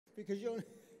Because you only...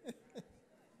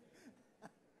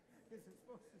 Is it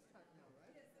supposed to start now,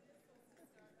 right? Yes, it is supposed to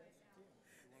start right now. You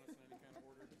want us in any kind of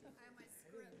order? I have my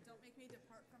script. Don't make me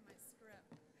depart from my script.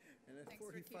 And then Thanks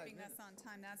for 45 keeping us minutes. on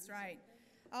time. That's right.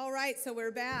 All right, so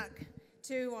we're back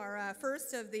to our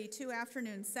first of the 2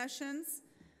 afternoon sessions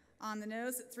on the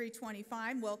nose at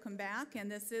 3:25. Welcome back,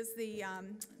 and this is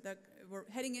we're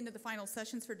heading into the final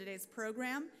sessions for today's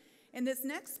program. In this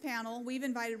next panel, we've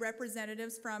invited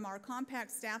representatives from our Compact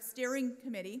Staff Steering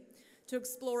Committee to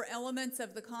explore elements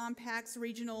of the Compact's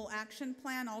Regional Action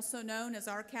Plan, also known as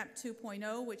RCAP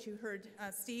 2.0, which you heard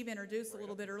Steve introduce a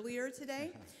little bit earlier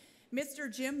today.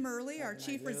 Mr. Jim Murley, our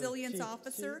Chief Resilience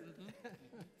Officer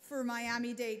for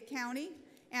Miami-Dade County,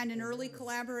 and an early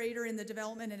collaborator in the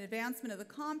development and advancement of the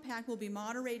Compact, will be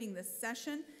moderating this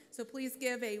session. So please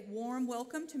give a warm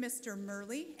welcome to Mr.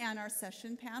 Murley and our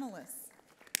session panelists.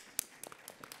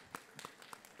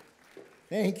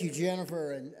 Thank you,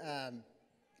 Jennifer. And I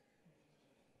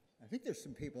think there's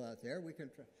some people out there. We can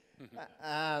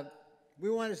try. We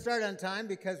want to start on time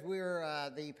because we're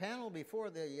the panel before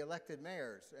the elected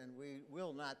mayors, and we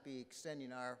will not be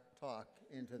extending our talk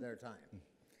into their time.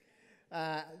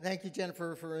 Thank you,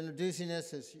 Jennifer, for introducing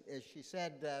us. As she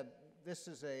said, this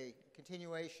is a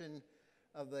continuation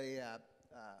of the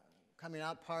coming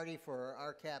out party for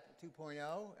RCAP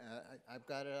 2.0. I've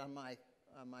got it on my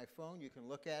phone. You can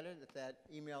look at it at that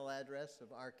email address of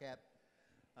rcap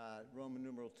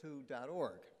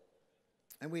Roman2.org.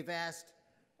 And we've asked,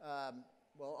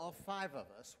 well, all 5 of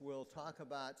us will talk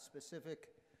about specific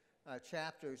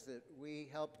chapters that we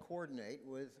helped coordinate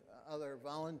with other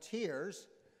volunteers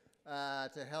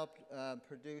to help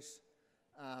produce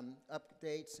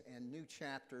updates and new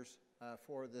chapters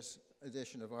for this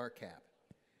edition of RCAP.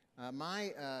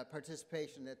 My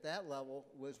participation at that level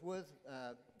was with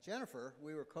Jennifer.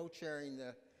 We were co-chairing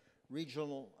the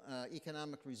Regional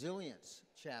Economic Resilience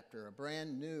chapter, a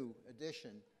brand new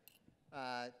addition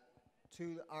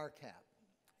to RCAP.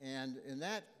 And in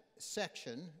that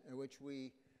section, which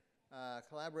we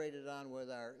collaborated on with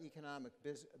our economic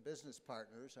business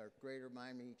partners, our Greater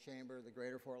Miami Chamber, the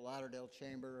Greater Fort Lauderdale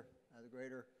Chamber, the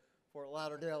Greater Fort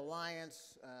Lauderdale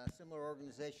Alliance, similar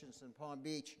organizations in Palm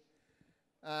Beach,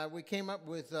 we came up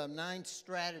with 9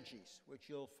 strategies, which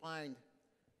you'll find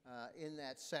in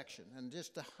that section. And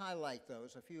just to highlight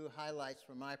those, a few highlights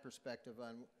from my perspective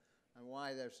on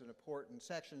why there's an important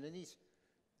section. And these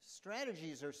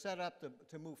strategies are set up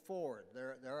to move forward.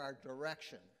 They're our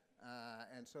direction.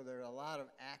 And so there are a lot of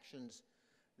actions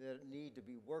that need to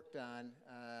be worked on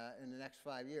in the next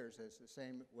 5 years. It's the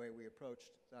same way we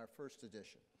approached our first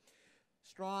edition.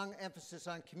 Strong emphasis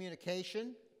on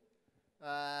communication,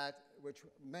 which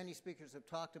many speakers have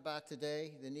talked about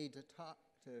today. The need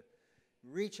to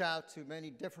reach out to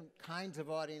many different kinds of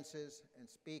audiences and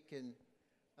speak in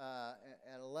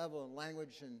at a level and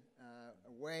language and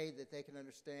a way that they can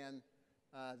understand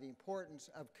the importance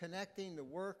of connecting the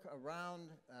work around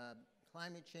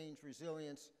climate change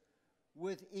resilience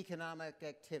with economic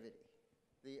activity.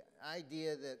 The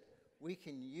idea that we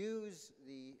can use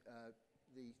the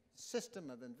system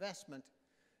of investment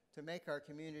to make our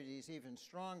communities even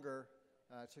stronger,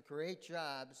 to create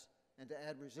jobs, and to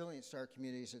add resilience to our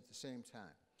communities at the same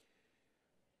time.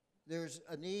 There's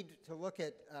a need to look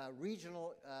at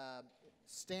regional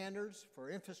standards for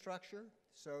infrastructure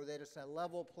so that it's a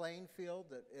level playing field,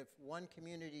 that if one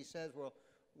community says, well,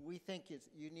 we think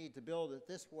you need to build it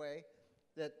this way,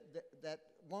 that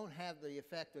won't have the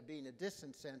effect of being a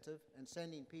disincentive and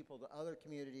sending people to other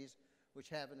communities which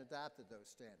haven't adopted those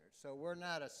standards. So we're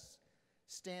not a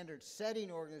standard setting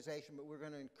organization, but we're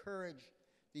going to encourage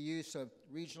the use of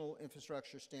regional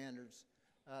infrastructure standards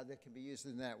that can be used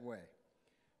in that way.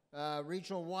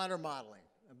 Regional water modeling,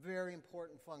 a very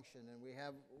important function, and we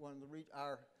have one of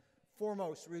our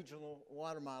foremost regional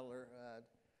water modeler,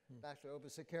 Dr.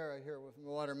 Obasekera here with the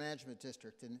Water Management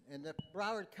District. And the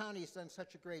Broward County has done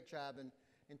such a great job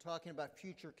in talking about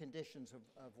future conditions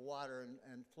of water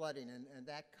and flooding, and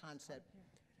that concept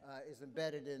is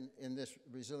embedded in this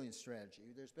resilience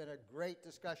strategy. There's been a great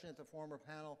discussion at the former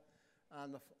panel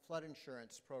on the flood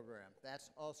insurance program.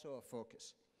 That's also a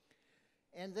focus.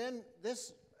 And then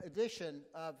this edition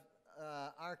of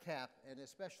RCAP, and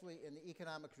especially in the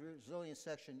economic resilience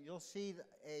section, you'll see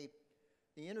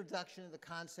the introduction of the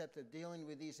concept of dealing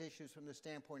with these issues from the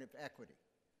standpoint of equity.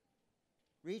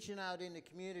 Reaching out into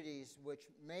communities which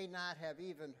may not have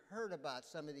even heard about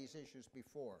some of these issues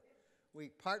before. We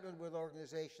partnered with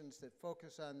organizations that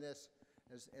focus on this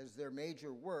as their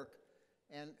major work,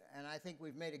 and I think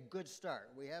we've made a good start.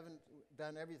 We haven't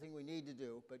done everything we need to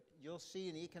do, but you'll see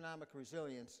in economic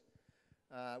resilience,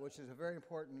 which is a very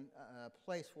important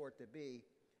place for it to be,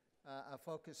 a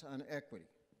focus on equity.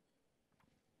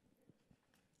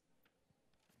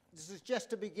 This is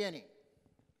just a beginning.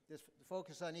 This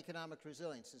focus on economic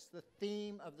resilience is the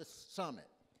theme of the summit.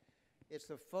 It's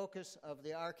the focus of the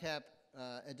RCAP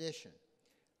edition.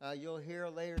 You'll hear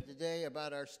later today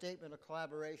about our statement of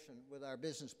collaboration with our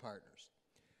business partners.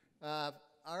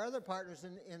 Our other partners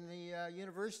in the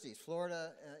universities,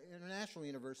 Florida International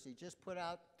University just put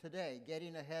out today,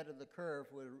 getting ahead of the curve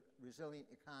with a resilient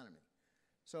economy.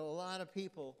 So a lot of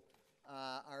people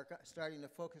are starting to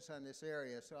focus on this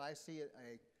area, so I see it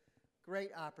a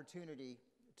great opportunity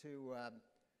to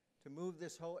move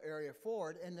this whole area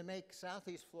forward and to make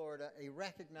Southeast Florida a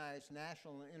recognized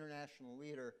national and international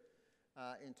leader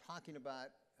in talking about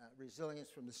resilience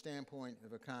from the standpoint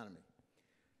of economy.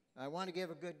 I want to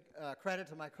give a good credit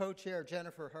to my co-chair,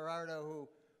 Jennifer Gerardo,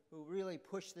 who really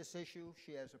pushed this issue.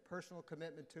 She has a personal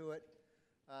commitment to it.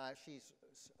 She's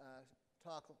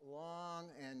talked long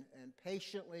and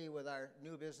patiently with our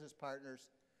new business partners,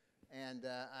 and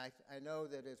I know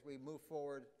that as we move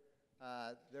forward,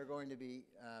 they're going to be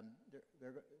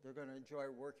they're going to enjoy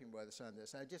working with us on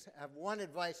this. I just have one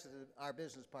advice to our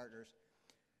business partners,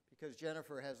 because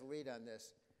Jennifer has the lead on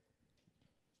this: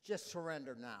 just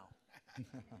surrender now.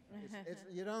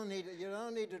 You don't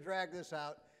need to drag this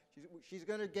out. She's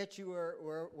going to get you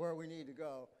where we need to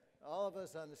go. All of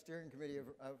us on the steering committee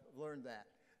have learned that.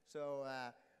 So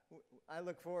I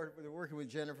look forward to working with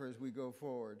Jennifer as we go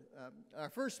forward. Our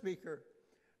first speaker,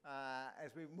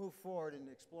 as we move forward in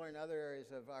exploring other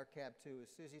areas of RCAP 2, is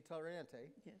Susie Tolerante.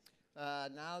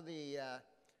 Yes. Now the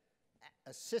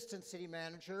Assistant City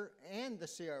Manager and the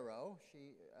CRO.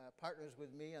 She partners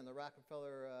with me on the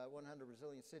Rockefeller 100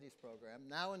 Resilient Cities program.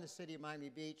 Now in the city of Miami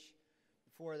Beach.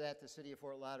 Before that, the city of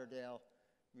Fort Lauderdale.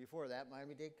 Before that,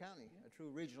 Miami-Dade County, a true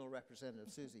regional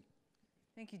representative. Susie.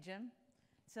 Thank you, Jim.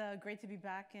 It's great to be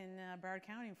back in Broward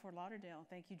County in Fort Lauderdale.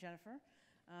 Thank you, Jennifer.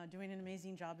 Doing an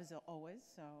amazing job as always.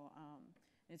 So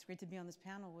it's great to be on this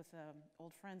panel with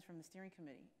old friends from the steering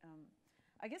committee.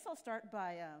 I guess I'll start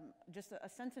by just a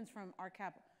sentence from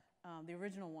RCAP, the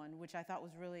original one, which I thought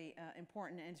was really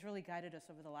important, and it's really guided us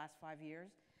over the last 5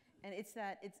 years. And it's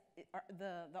that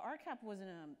the RCAP was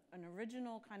an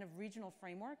original kind of regional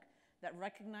framework that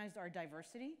recognized our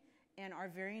diversity and our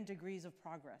varying degrees of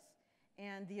progress.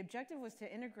 And the objective was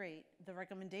to integrate the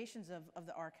recommendations of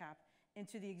the RCAP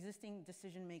into the existing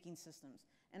decision-making systems.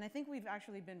 And I think we've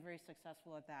actually been very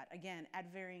successful at that, again,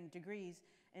 at varying degrees,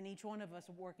 and each one of us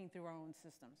working through our own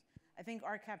systems. I think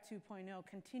RCAP 2.0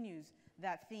 continues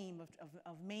that theme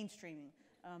of mainstreaming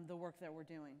the work that we're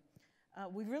doing.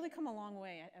 We've really come a long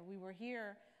way. We were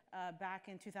here back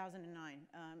in 2009,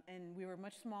 and we were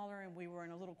much smaller, and we were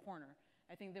in a little corner.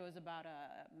 I think there was about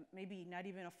maybe not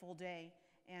even a full day,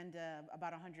 and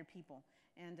about 100 people.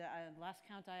 And last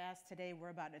count I asked today, we're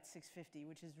about at 650,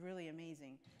 which is really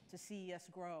amazing to see us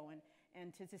grow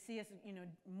and to see us,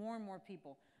 more and more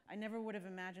people. I never would have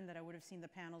imagined that I would have seen the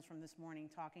panels from this morning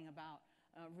talking about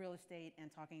real estate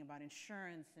and talking about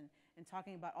insurance and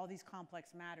talking about all these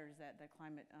complex matters that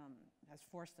climate has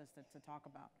forced us to talk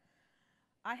about.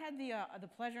 I had the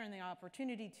pleasure and the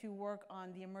opportunity to work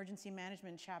on the emergency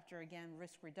management chapter, again,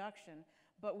 risk reduction,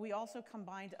 but we also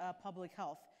combined public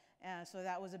health. So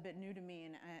that was a bit new to me,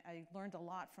 and I learned a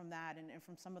lot from that and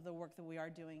from some of the work that we are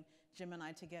doing, Jim and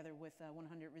I, together with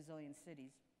 100 Resilient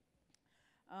Cities.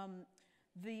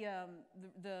 The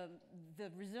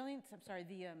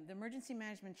emergency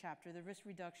management chapter, the risk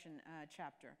reduction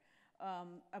chapter.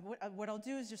 What I'll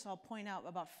do is I'll point out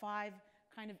about 5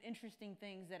 kind of interesting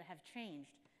things that have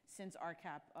changed since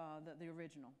RCAP, the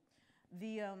original.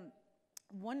 The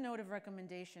one note of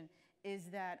recommendation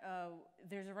is that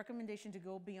there's a recommendation to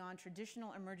go beyond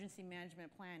traditional emergency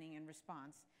management planning and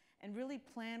response and really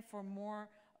plan for more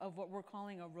of what we're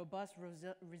calling a robust,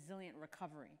 resilient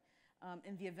recovery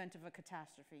in the event of a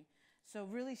catastrophe. So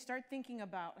really start thinking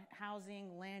about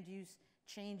housing, land use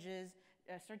changes,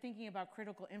 start thinking about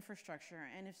critical infrastructure,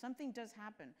 and if something does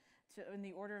happen in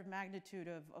the order of magnitude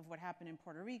of what happened in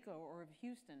Puerto Rico or of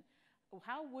Houston,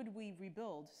 how would we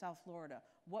rebuild South Florida?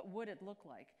 What would it look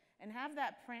like? And have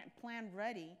that plan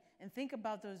ready and think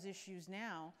about those issues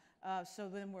now so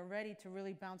then we're ready to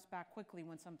really bounce back quickly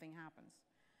when something happens.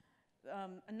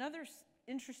 Another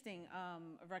interesting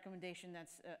recommendation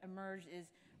that's emerged is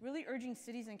really urging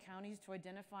cities and counties to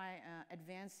identify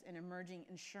advanced and emerging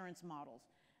insurance models.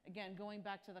 Again, going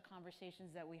back to the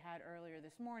conversations that we had earlier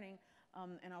this morning,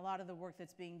 and a lot of the work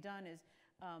that's being done is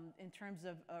in terms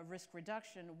of risk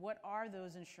reduction, what are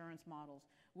those insurance models?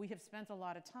 We have spent a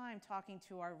lot of time talking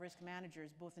to our risk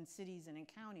managers, both in cities and in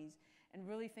counties, and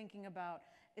really thinking about,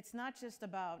 it's not just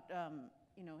about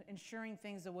ensuring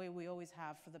things the way we always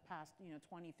have for the past,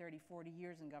 20, 30, 40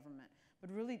 years in government, but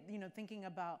really, thinking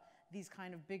about these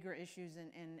kind of bigger issues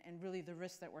and really the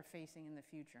risks that we're facing in the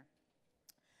future.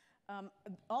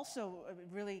 Also,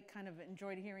 really kind of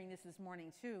enjoyed hearing this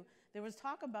morning too. There was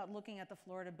talk about looking at the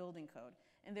Florida Building Code,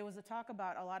 and there was a talk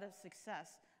about a lot of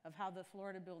success of how the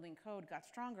Florida Building Code got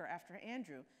stronger after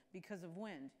Andrew because of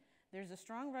wind. There's a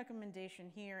strong recommendation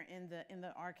here in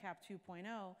the RCAP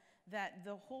 2.0 that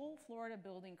the whole Florida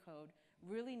Building Code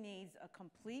really needs a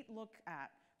complete look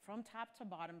at from top to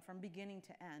bottom, from beginning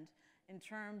to end, in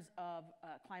terms of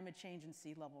climate change and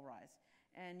sea level rise.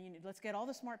 And let's get all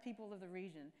the smart people of the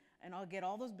region, and I'll get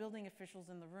all those building officials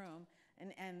in the room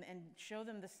and show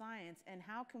them the science and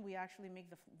how can we actually make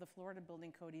the Florida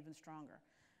Building Code even stronger.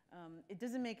 It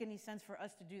doesn't make any sense for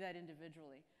us to do that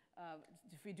individually.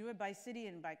 If we do it by city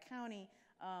and by county,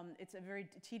 it's a very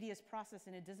tedious process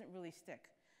and it doesn't really stick.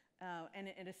 And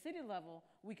at a city level,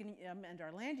 we can amend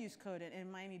our land use code. In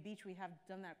Miami Beach, we have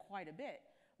done that quite a bit.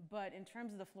 But in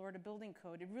terms of the Florida Building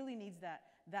Code, it really needs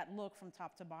that look from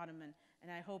top to bottom.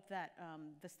 And I hope that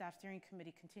the staff steering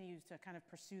committee continues to kind of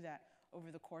pursue that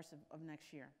over the course of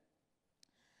next year.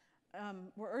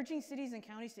 We're urging cities and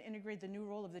counties to integrate the new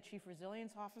role of the Chief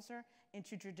Resilience Officer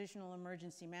into traditional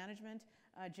emergency management.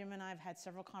 Jim and I have had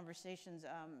several conversations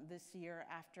this year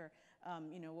after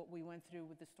what we went through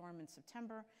with the storm in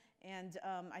September. And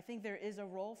I think there is a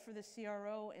role for the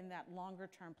CRO in that longer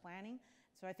term planning.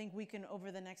 So I think we can,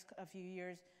 over the next few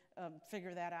years,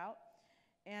 figure that out.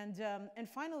 And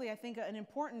finally, I think an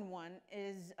important one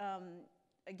is,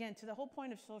 again, to the whole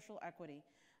point of social equity.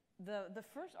 The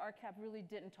first RCAP really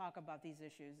didn't talk about these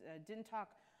issues, didn't talk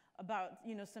about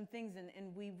some things,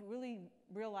 and we really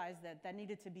realized that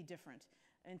needed to be different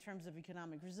in terms of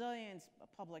economic resilience,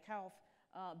 public health,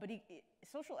 but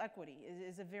social equity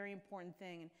is a very important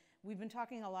thing. And we've been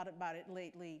talking a lot about it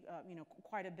lately,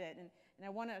 quite a bit. And I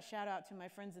want to shout out to my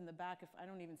friends in the back, if I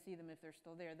don't even see them if they're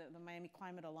still there, the Miami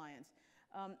Climate Alliance.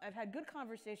 I've had good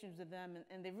conversations with them,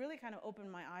 and they've really kind of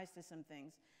opened my eyes to some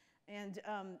things. And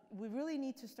we really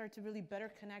need to start to really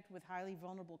better connect with highly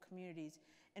vulnerable communities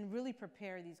and really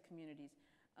prepare these communities.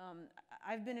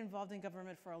 I've been involved in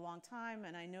government for a long time,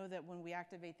 and I know that when we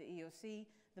activate the EOC,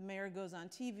 the mayor goes on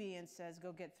TV and says,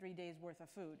 go get 3 days worth of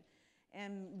food.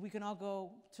 And we can all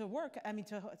go to work,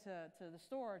 to the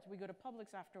store, we go to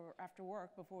Publix after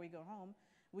work before we go home.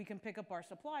 We can pick up our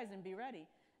supplies and be ready.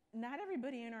 Not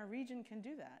everybody in our region can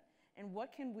do that. And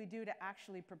what can we do to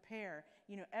actually prepare,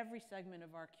 every segment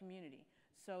of our community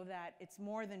so that it's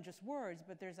more than just words,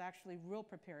 but there's actually real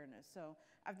preparedness. So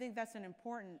I think that's an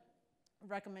important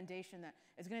recommendation that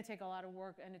it's going to take a lot of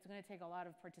work and it's going to take a lot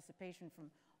of participation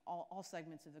from all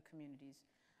segments of the communities.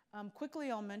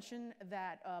 Quickly, I'll mention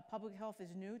that public health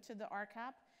is new to the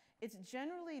RCAP. It's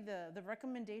generally, the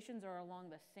recommendations are along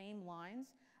the same lines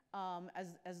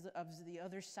as the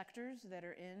other sectors that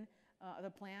are in the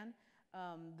plan.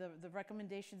 The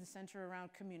recommendations center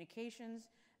around communications,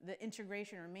 the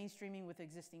integration or mainstreaming with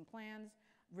existing plans,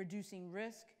 reducing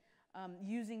risk,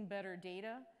 using better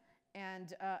data,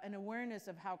 and an awareness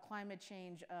of how climate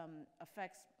change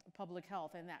affects public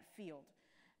health in that field.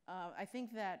 I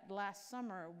think that last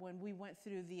summer, when we went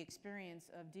through the experience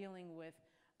of dealing with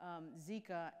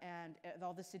Zika and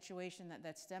all the situation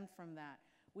that stemmed from that,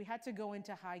 we had to go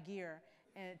into high gear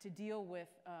and to deal with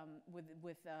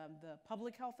the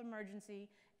public health emergency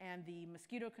and the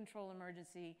mosquito control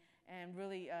emergency, and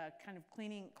really kind of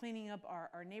cleaning up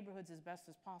our neighborhoods as best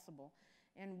as possible.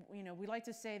 And we like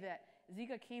to say that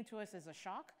Zika came to us as a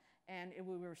shock, and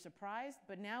we were surprised,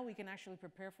 but now we can actually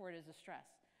prepare for it as a stress.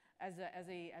 As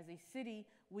a city,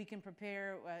 we can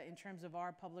prepare in terms of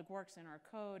our public works and our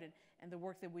code and the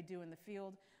work that we do in the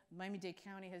field. Miami-Dade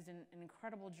County has done an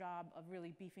incredible job of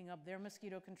really beefing up their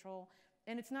mosquito control,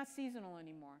 and it's not seasonal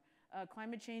anymore.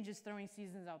 Climate change is throwing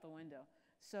seasons out the window.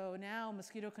 So now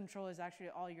mosquito control is actually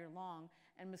all year long,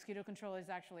 and mosquito control is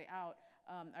actually out.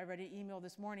 I read an email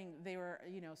this morning, they were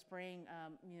spraying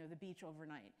the beach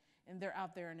overnight, and they're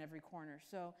out there in every corner.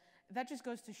 So that just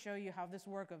goes to show you how this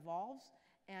work evolves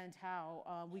and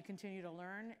how we continue to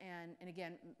learn and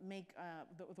again, make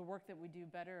the work that we do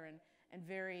better and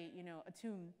very,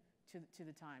 attuned to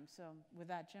the time. So with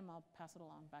that, Jim, I'll pass it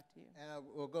along back to you. And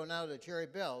we'll go now to Jerry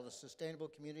Bell, the Sustainable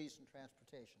Communities and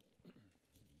Transportation.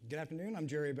 Good afternoon. I'm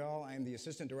Jerry Bell. I'm the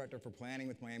Assistant Director for Planning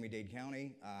with Miami-Dade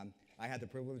County. I had the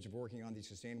privilege of working on the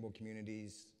Sustainable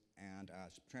Communities and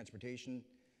Transportation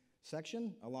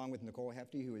section, along with Nicole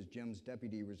Hefty, who is Jim's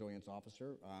Deputy Resilience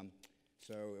Officer.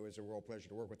 So it was a real pleasure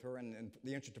to work with her. And in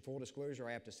the interest of full disclosure,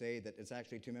 I have to say that it's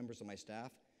actually two members of my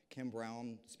staff. Kim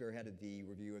Brown spearheaded the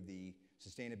review of the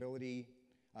sustainability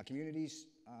communities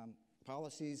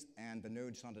policies and the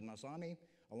node Sandanausami,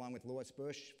 along with Lois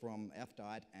Bush from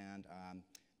FDOT and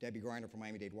Debbie Griner from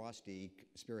Miami-Dade WASD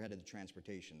spearheaded the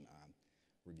transportation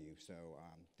review, so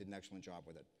did an excellent job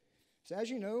with it. So as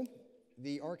you know,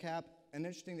 the RCAP, an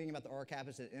interesting thing about the RCAP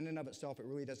is that in and of itself, it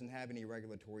really doesn't have any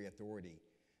regulatory authority.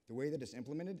 The way that it's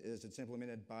implemented is it's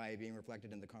implemented by being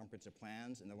reflected in the comprehensive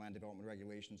plans and the land development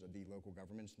regulations of the local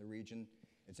governments in the region.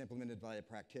 It's implemented by the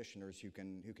practitioners who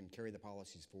can carry the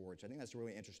policies forward. So I think that's a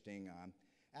really interesting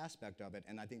aspect of it,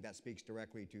 and I think that speaks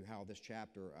directly to how this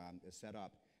chapter is set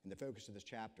up and the focus of this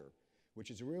chapter,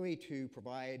 which is really to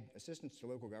provide assistance to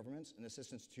local governments and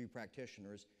assistance to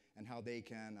practitioners and how they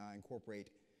can incorporate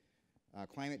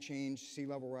climate change, sea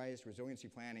level rise, resiliency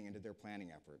planning into their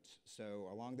planning efforts. So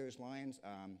along those lines,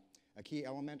 a key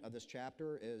element of this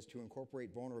chapter is to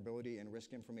incorporate vulnerability and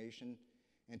risk information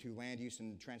into land use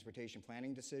and transportation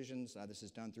planning decisions. This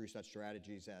is done through such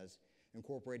strategies as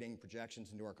incorporating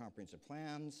projections into our comprehensive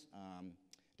plans,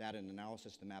 data and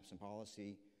analysis to maps and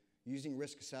policy, using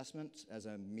risk assessments as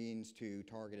a means to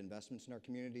target investments in our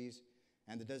communities,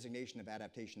 and the designation of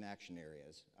adaptation action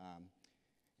areas.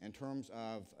 In terms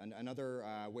of another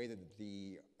way that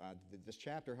this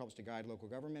chapter helps to guide local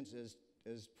governments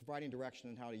is providing direction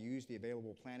on how to use the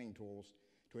available planning tools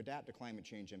to adapt to climate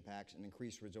change impacts and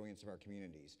increase resilience of our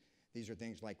communities. These are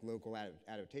things like local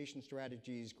adaptation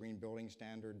strategies, green building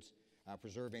standards,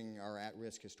 preserving our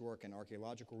at-risk historic and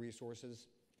archaeological resources.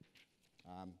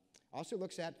 Also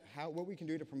looks at what we can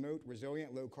do to promote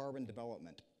resilient low-carbon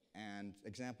development. And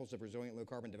examples of resilient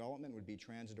low-carbon development would be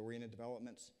transit-oriented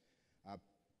developments,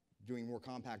 doing more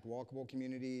compact walkable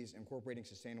communities, incorporating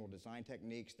sustainable design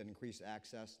techniques that increase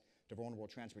access to vulnerable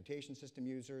transportation system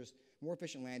users, more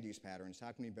efficient land use patterns.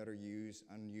 How can we better use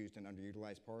unused and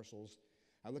underutilized parcels?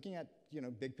 Looking at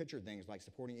big picture things like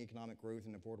supporting economic growth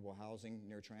and affordable housing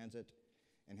near transit,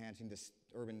 enhancing this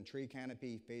urban tree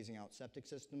canopy, phasing out septic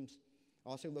systems.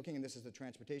 Also looking, and this is the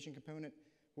transportation component,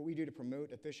 what we do to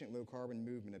promote efficient low carbon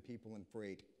movement of people and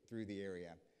freight through the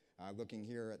area. Looking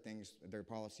here at things, their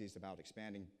policies about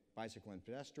expanding bicycle and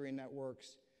pedestrian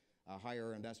networks,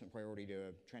 higher investment priority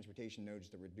to transportation nodes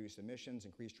that reduce emissions,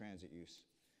 increase transit use.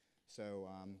 So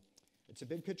it's a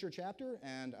big picture chapter,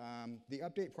 and the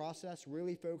update process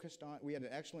really focused on, we had an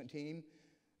excellent team.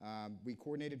 We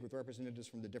coordinated with representatives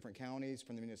from the different counties,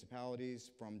 from the municipalities,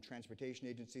 from transportation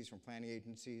agencies, from planning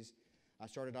agencies. I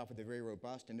started off with a very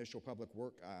robust initial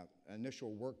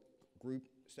initial work group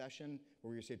session where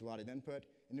we received a lot of input,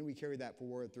 and then we carried that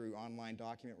forward through online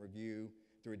document review,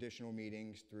 through additional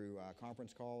meetings, through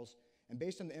conference calls. And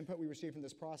based on the input we received from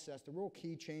this process, the real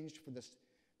key change for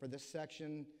this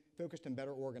section focused on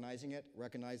better organizing it,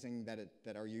 recognizing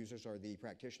that our users are the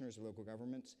practitioners of local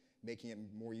governments, making it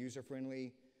more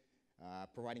user-friendly,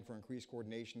 providing for increased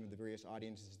coordination of the various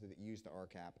audiences that use the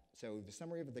RCAP. So the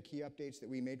summary of the key updates that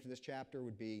we made for this chapter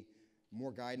would be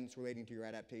more guidance relating to your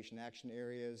adaptation action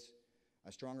areas,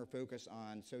 a stronger focus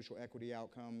on social equity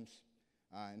outcomes.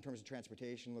 In terms of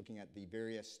transportation, looking at the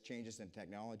various changes in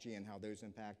technology and how those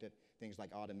impact it, things like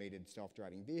automated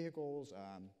self-driving vehicles,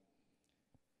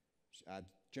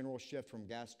 general shift from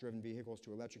gas-driven vehicles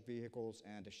to electric vehicles,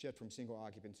 and a shift from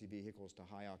single-occupancy vehicles to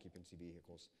high-occupancy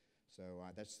vehicles. So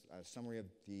that's a summary of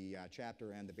the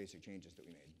chapter and the basic changes that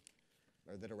we made,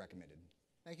 or that are recommended.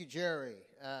 Thank you, Jerry.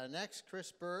 Next,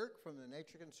 Chris Berg from the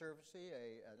Nature Conservancy,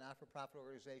 a not-for-profit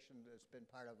organization that's been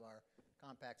part of our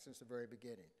compact since the very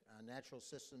beginning. Natural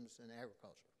systems and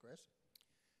agriculture. Chris?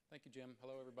 Thank you, Jim.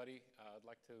 Hello, everybody. I'd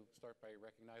like to start by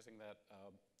recognizing that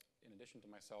in addition to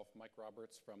myself, Mike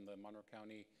Roberts from the Monroe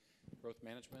County Growth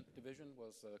Management Division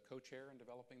was the co-chair in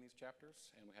developing these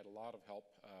chapters, and we had a lot of help,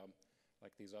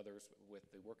 like these others, with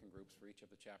the working groups for each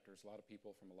of the chapters. A lot of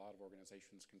people from a lot of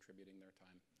organizations contributing their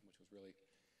time, which was really,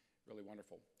 really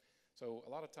wonderful. So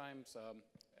a lot of times,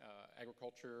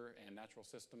 agriculture and natural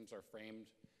systems are framed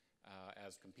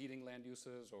as competing land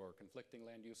uses or conflicting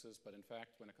land uses, but in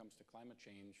fact, when it comes to climate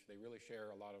change, they really share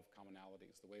a lot of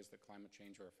commonalities. The ways that climate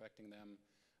change are affecting them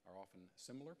are often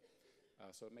similar,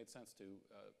 so it made sense to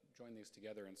join these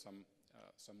together in some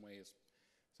ways.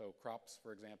 So crops,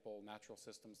 for example, natural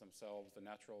systems themselves, the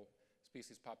natural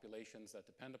species populations that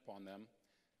depend upon them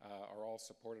are all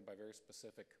supported by very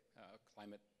specific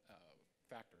climate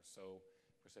factors. So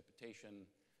precipitation,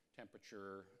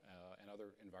 temperature, and other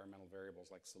environmental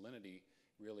variables like salinity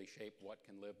really shape what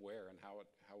can live where and how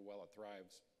well it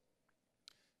thrives.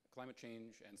 Climate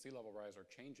change and sea level rise are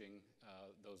changing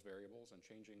those variables and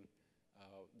changing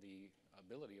the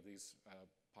ability of these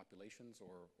populations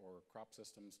or crop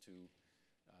systems to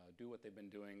do what they've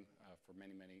been doing for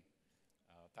many, many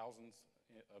thousands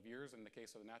of years in the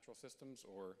case of the natural systems,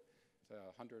 or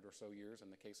 100 or so years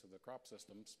in the case of the crop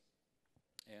systems.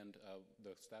 And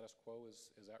the status quo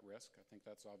is at risk. I think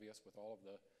that's obvious with all of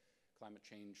the climate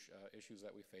change issues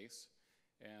that we face.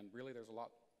 And really there's a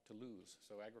lot to lose.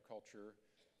 So agriculture,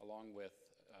 along with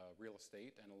real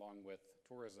estate and along with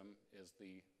tourism, is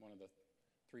one of the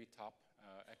 3 top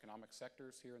economic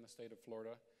sectors here in the state of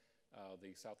Florida.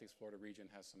 The Southeast Florida region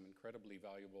has some incredibly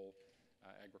valuable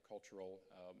agricultural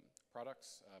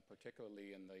products,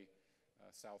 particularly in the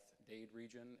South Dade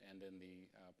region and in the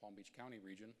Palm Beach County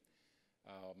region.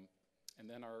 And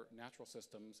then our natural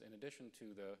systems, in addition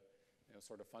to the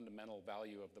sort of fundamental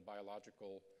value of the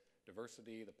biological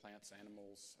diversity, the plants,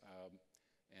 animals,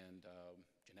 and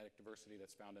genetic diversity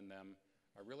that's found in them,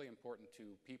 are really important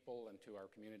to people and to our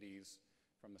communities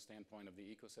from the standpoint of the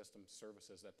ecosystem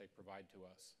services that they provide to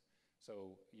us.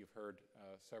 So you've heard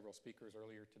several speakers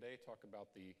earlier today talk about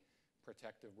the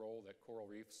protective role that coral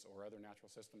reefs or other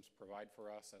natural systems provide for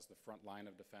us as the front line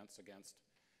of defense against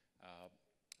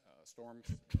storms,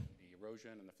 the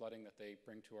erosion and the flooding that they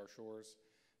bring to our shores.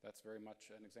 That's very much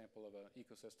an example of an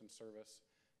ecosystem service.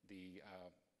 The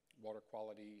water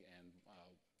quality and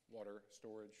water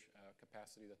storage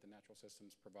capacity that the natural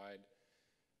systems provide,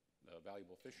 the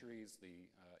valuable fisheries, the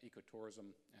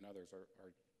ecotourism, and others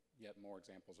are yet more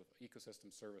examples of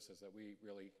ecosystem services that we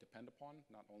really depend upon,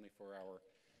 not only for our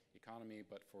economy,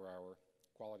 but for our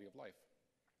quality of life.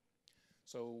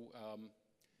 So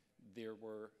there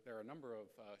are a number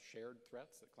of shared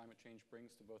threats that climate change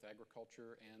brings to both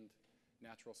agriculture and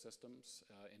natural systems.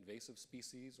 Invasive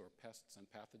species, or pests and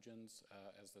pathogens,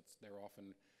 as they're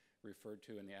often referred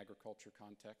to in the agriculture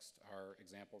context, are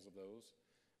examples of those.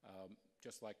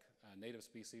 Just like native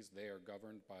species, they are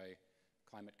governed by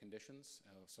climate conditions.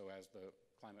 So as the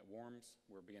climate warms,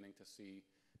 we're beginning to see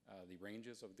the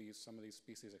ranges of some of these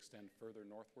species extend further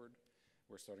northward.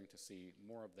 We're starting to see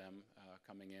more of them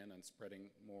coming in and spreading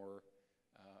more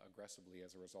aggressively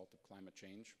as a result of climate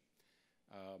change.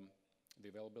 The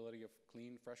availability of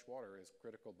clean, fresh water is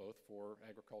critical both for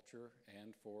agriculture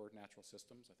and for natural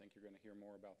systems. I think you're going to hear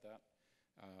more about that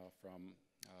from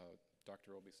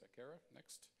Dr. Obi Sequeira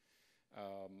next.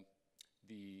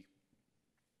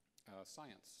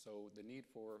 Science. So the need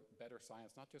for better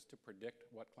science, not just to predict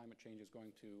what climate change is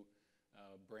going to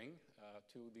bring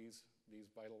to these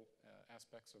vital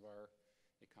aspects of our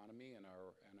economy and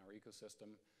our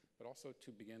ecosystem, but also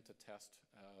to begin to test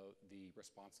the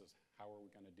responses. How are we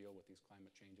going to deal with these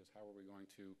climate changes? How are we going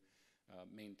to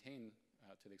maintain,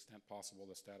 to the extent possible,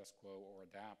 the status quo, or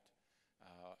adapt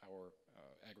our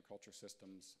agriculture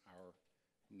systems, our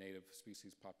native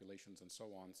species populations, and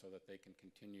so on, so that they can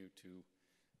continue to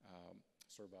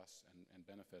serve us and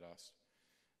benefit us.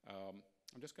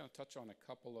 I'm just going to touch on a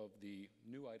couple of the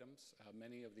new items.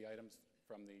 Many of the items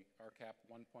from the RCAP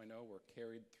 1.0 were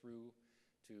carried through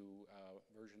to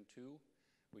version 2.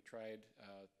 We tried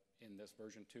in this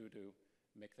version 2 to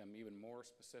make them even more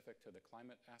specific to the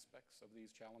climate aspects of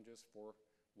these challenges for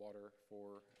water,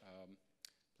 for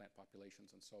plant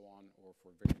populations and so on, or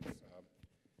for various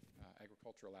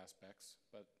agricultural aspects.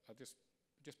 But I just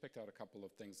picked out a couple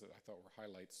of things that I thought were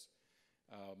highlights.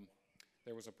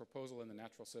 There was a proposal in the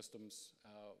natural systems,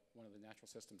 one of the natural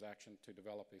systems action, to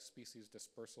develop a species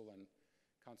dispersal and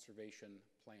conservation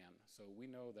plan. So we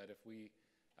know that if we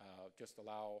just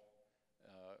allow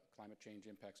climate change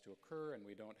impacts to occur and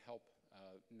we don't help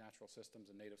natural systems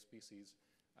and native species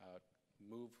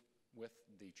move with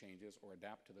the changes or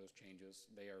adapt to those changes,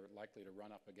 they are likely to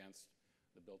run up against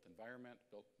the built environment,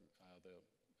 the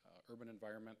urban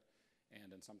environment, and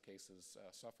in some cases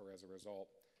suffer as a result.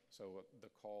 So the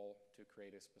call to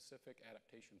create a specific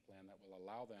adaptation plan that will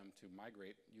allow them to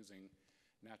migrate using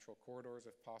natural corridors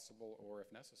if possible, or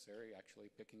if necessary, actually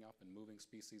picking up and moving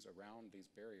species around these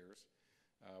barriers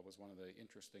was one of the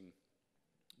interesting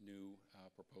new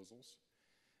proposals.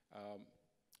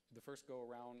 The first go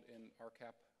around in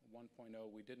RCAP 1.0,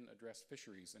 we didn't address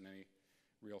fisheries in any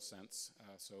real sense.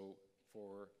 So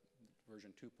for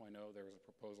version 2.0, there was a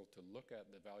proposal to look at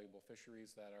the valuable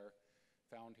fisheries that are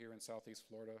found here in Southeast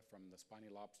Florida, from the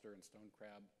spiny lobster and stone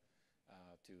crab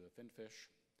to the finfish,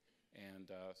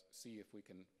 and see if we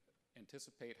can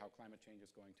anticipate how climate change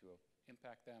is going to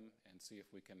impact them, and see if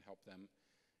we can help them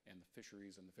and the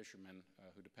fisheries and the fishermen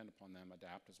who depend upon them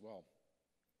adapt as well.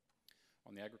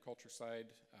 On the agriculture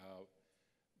side,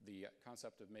 the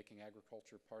concept of making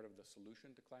agriculture part of the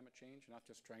solution to climate change, not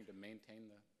just trying to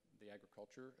maintain the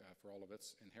agriculture for all of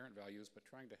its inherent values, but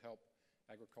trying to help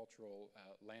agricultural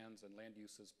lands and land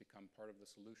uses become part of the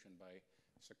solution by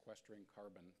sequestering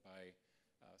carbon, by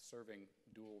serving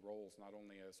dual roles, not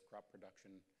only as crop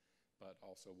production, but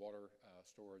also water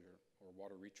storage or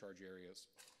water recharge areas.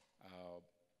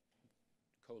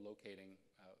 co-locating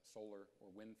solar or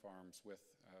wind farms with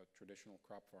traditional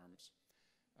crop farms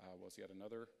was yet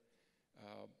another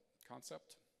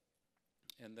concept.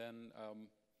 And then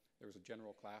there was a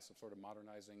general class of sort of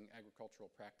modernizing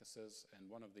agricultural practices, and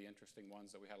one of the interesting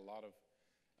ones that we had a lot of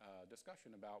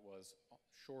discussion about was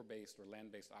shore-based or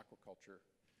land-based aquaculture.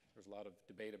 There was a lot of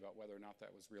debate about whether or not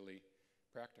that was really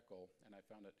practical, and I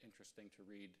found it interesting to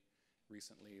read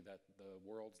recently that the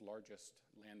world's largest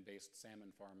land-based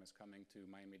salmon farm is coming to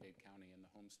Miami-Dade County in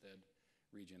the Homestead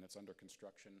region. It's under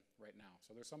construction right now.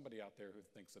 So there's somebody out there who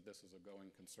thinks that this is a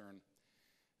going concern.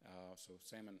 So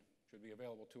salmon should be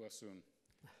available to us soon.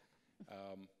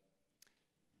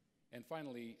 And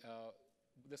finally,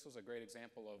 this was a great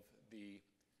example of the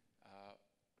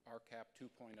RCAP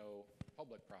 2.0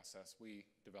 public process. We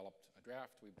developed a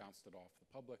draft, we bounced it off the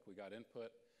public, we got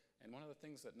input, and one of the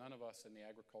things that none of us in the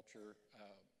agriculture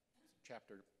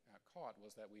chapter caught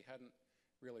was that we hadn't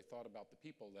really thought about the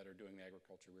people that are doing the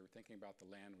agriculture. We were thinking about the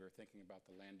land, we were thinking about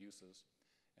the land uses,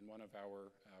 and one of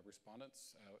our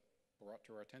respondents brought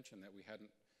to our attention that we hadn't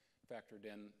factored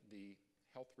in the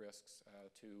health risks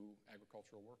to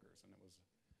agricultural workers, and it was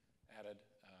added,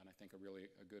 and I think a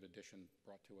good addition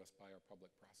brought to us by our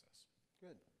public process.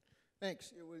 Good.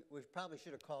 Thanks. We probably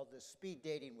should have called this speed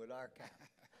dating with RCAP.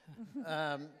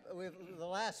 The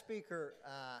last speaker,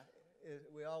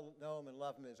 we all know him and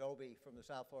love him, is Obi from the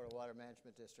South Florida Water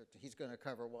Management District. He's going to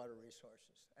cover water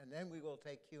resources. And then we will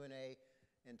take Q&A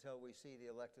until we see the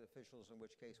elected officials, in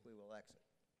which case we will exit.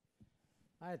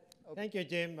 Thank you,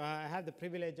 Jim. I have the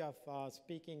privilege of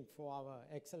speaking for our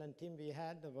excellent team we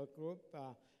had. The work group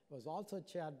was also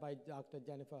chaired by Dr.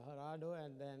 Jennifer Gerardo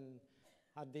and then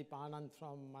Hardeep Anand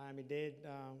from Miami-Dade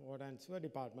Water and Sewer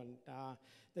Department.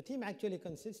 The team actually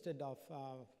consisted of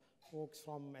folks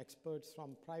from experts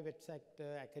from private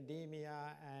sector,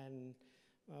 academia, and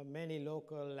many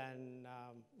local and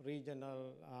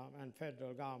regional and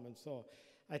federal governments. So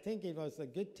I think it was a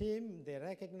good team. They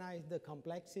recognized the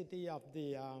complexity of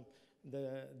the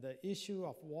issue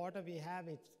of water we have.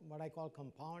 It's what I call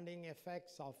compounding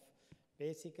effects of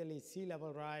basically sea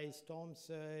level rise, storm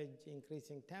surge,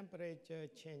 increasing temperature,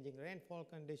 changing rainfall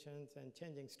conditions, and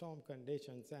changing storm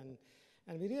conditions.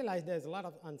 And we realized there's a lot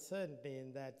of uncertainty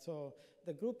in that. So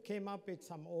the group came up with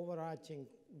some overarching,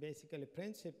 basically,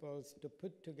 principles to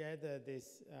put together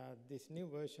this new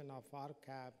version of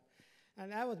RCAP.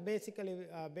 And that was basically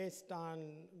based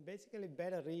on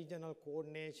better regional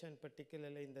coordination,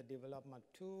 particularly in the development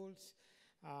tools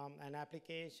and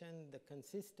application, the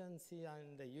consistency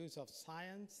and the use of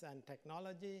science and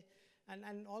technology,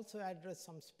 and also address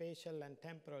some spatial and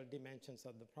temporal dimensions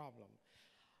of the problem.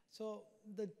 So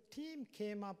the team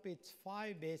came up with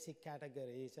 5 basic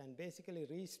categories and basically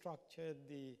restructured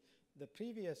the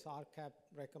previous RCAP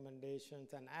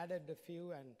recommendations and added a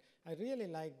few, and I really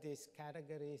like these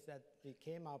categories that we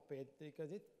came up with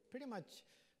because it pretty much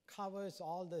covers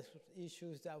all the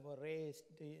issues that were raised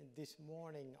this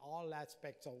morning, all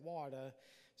aspects of water.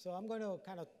 So I'm going to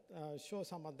kind of show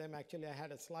some of them. Actually, I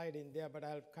had a slide in there, but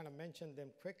I'll kind of mention them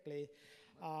quickly.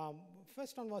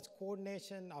 First one was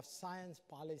coordination of science,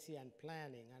 policy, and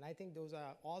planning, and I think those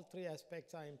are all 3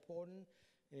 aspects are important.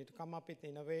 You need to come up with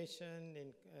innovation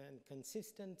and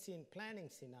consistency in planning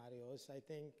scenarios. I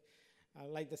think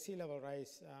like the sea level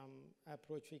rise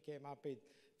approach we came up with,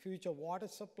 future water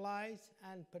supplies,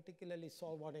 and particularly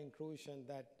saltwater intrusion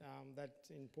that's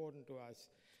important to us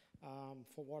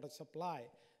for water supply.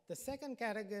 The second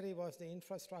category was the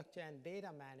infrastructure and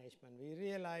data management. We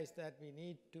realized that we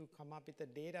need to come up with a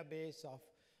database of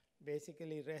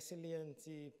basically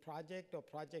resiliency project or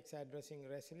projects addressing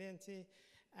resiliency,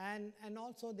 and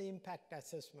also the impact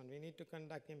assessment. We need to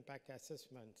conduct impact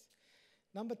assessments.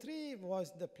 Number 3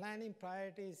 was the planning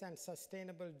priorities and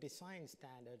sustainable design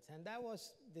standards, and that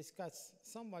was discussed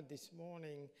somewhat this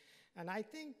morning. And I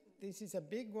think this is a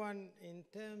big one in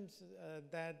terms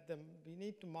that we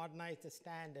need to modernize the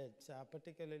standards,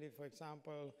 particularly, for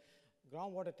example,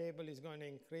 groundwater table is going to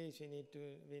increase.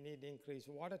 We need increased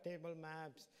water table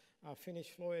maps,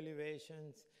 finished flow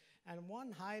elevations. And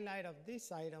one highlight of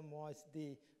this item was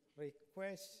the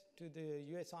request to the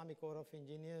U.S. Army Corps of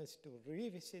Engineers to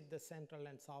revisit the Central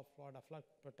and South Florida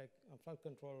flood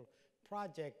control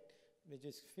project, which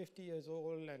is 50 years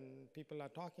old, and people are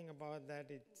talking about that.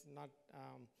 It's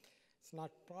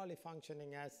not probably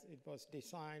functioning as it was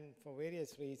designed for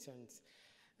various reasons.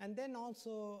 And then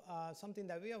also something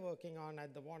that we are working on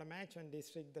at the Water Management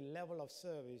District, the level of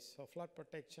service for flood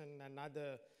protection and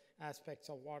other aspects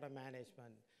of water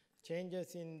management.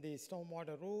 Changes in the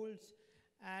stormwater rules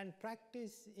and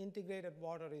practice integrated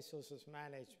water resources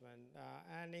management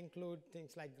and include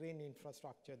things like green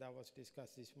infrastructure that was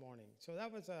discussed this morning. So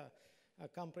that was a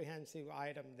comprehensive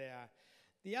item there.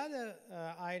 The other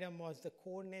item was the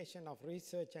coordination of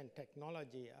research and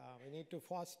technology. We need to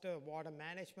foster water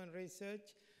management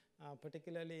research,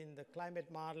 particularly in the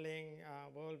climate modeling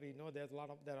world. We know there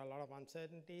are a lot of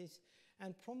uncertainties,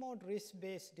 and promote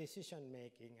risk-based decision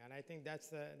making. And I think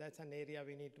that's an area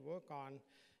we need to work on.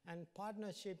 And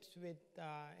partnerships with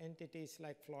entities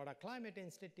like Florida Climate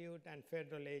Institute and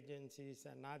federal agencies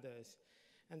and others.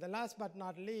 And the last but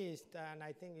not least, and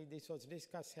I think this was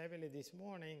discussed heavily this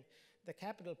morning, the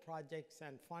capital projects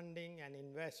and funding and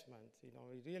investments. You know,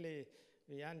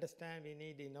 we understand we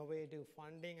need innovative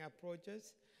funding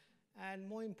approaches. And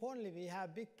more importantly, we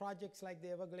have big projects like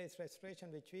the Everglades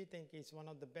Restoration, which we think is one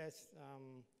of the best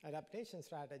adaptation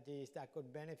strategies that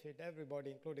could benefit everybody,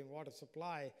 including water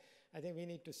supply. I think we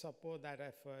need to support that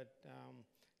effort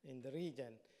in the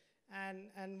region.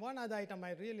 And one other item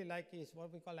I really like is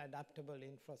what we call adaptable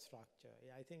infrastructure.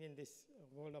 Yeah, I think in this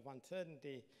world of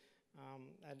uncertainty,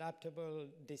 adaptable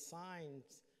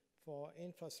designs for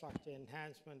infrastructure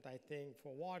enhancement, I think,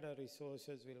 for water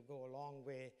resources will go a long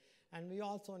way. And we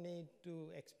also need to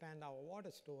expand our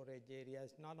water storage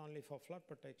areas, not only for flood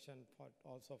protection, but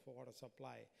also for water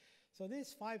supply. So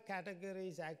these 5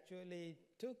 categories actually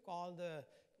took all the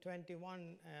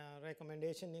 21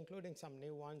 recommendations, including some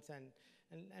new ones,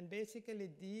 and basically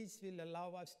these will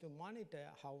allow us to monitor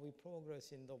how we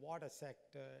progress in the water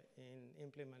sector in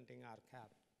implementing our CAP.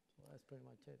 So that's pretty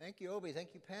much it. Thank you, Obi.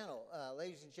 Thank you, panel.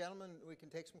 Ladies and gentlemen, we can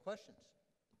take some questions.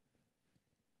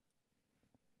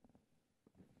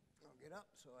 I'll get up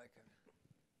so I can.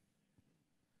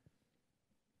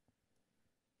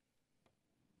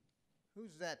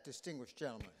 Who's that distinguished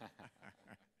gentleman?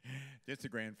 Just a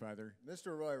grandfather.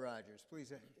 Mr. Roy Rogers,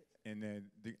 please. And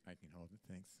I can hold it,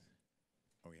 thanks.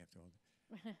 Oh, we have to hold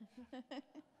it.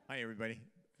 Hi, everybody.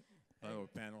 Hello,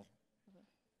 panel.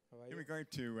 How are In you?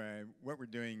 regard to what we're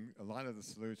doing, a lot of the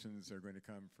solutions are going to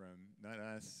come from not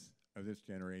us of this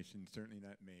generation, certainly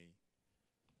not me,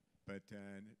 but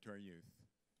to our youth.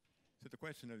 So the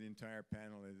question of the entire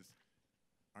panel is,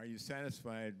 are you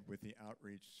satisfied with the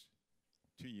outreach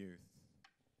to youth?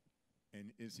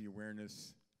 And is the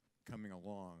awareness coming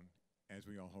along as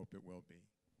we all hope it will be?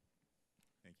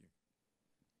 Thank you.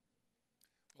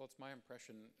 Well, it's my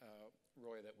impression,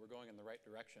 Roy, that we're going in the right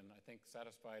direction. I think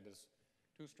satisfied is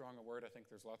too strong a word. I think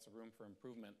there's lots of room for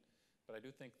improvement. But I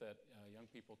do think that young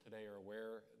people today are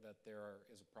aware that there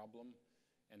is a problem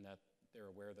and that they're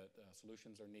aware that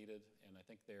solutions are needed. And I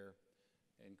think they're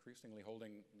increasingly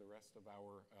holding the rest of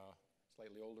our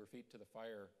slightly older feet to the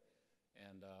fire.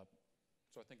 And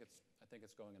so I think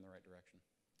it's going in the right direction.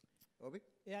 Obi?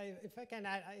 Yeah, if I can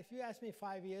add, if you asked me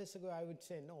 5 years ago, I would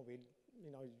say no.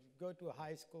 Go to a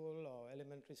high school or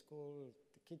elementary school,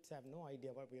 the kids have no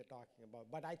idea what we are talking about.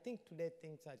 But I think today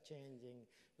things are changing.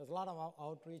 There's a lot of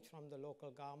outreach from the local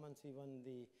governments, even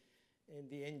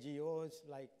the NGOs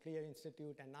like Clear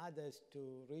Institute and others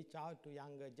to reach out to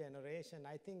younger generation.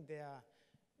 I think they are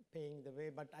paving the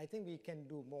way, but I think we can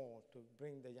do more to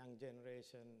bring the young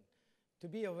generation to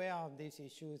be aware of these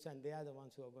issues, and they are the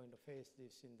ones who are going to face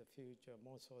this in the future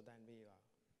more so than we are.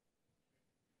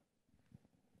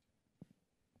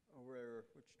 Over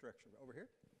which direction? Over here?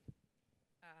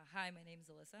 Hi, my name is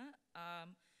Alyssa.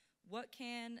 What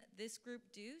can this group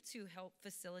do to help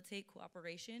facilitate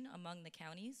cooperation among the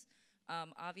counties?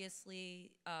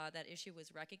 Obviously, that issue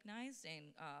was recognized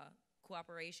in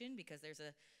cooperation because there's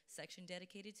a section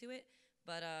dedicated to it,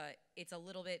 but it's a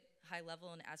little bit high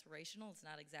level and aspirational. It's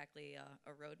not exactly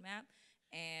a roadmap.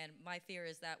 And my fear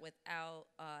is that without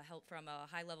help from a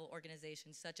high level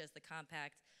organization such as the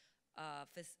Compact,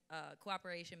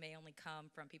 cooperation may only come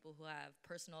from people who have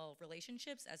personal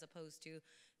relationships as opposed to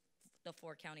the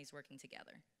 4 counties working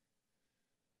together.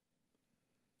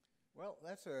 Well,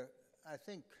 I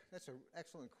think that's an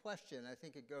excellent question. I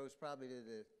think it goes probably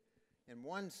to in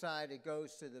one side, it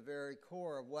goes to the very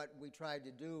core of what we tried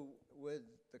to do with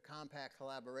the Compact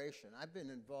collaboration. I've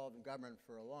been involved in government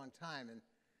for a long time, and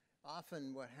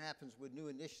often what happens with new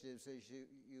initiatives is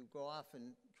you go off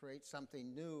and create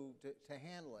something new to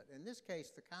handle it. In this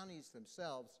case, the counties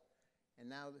themselves,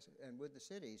 and with the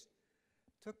cities,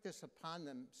 took this upon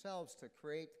themselves to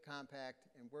create the Compact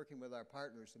and working with our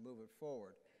partners to move it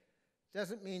forward.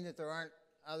 Doesn't mean that there aren't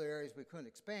other areas we couldn't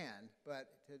expand, but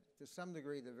to some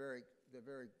degree, the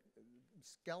very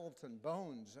skeleton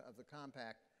bones of the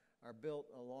Compact are built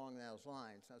along those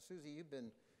lines. Now, Susie, you've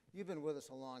been with us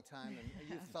a long time, and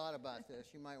you've thought about this.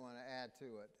 You might want to add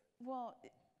to it. Well,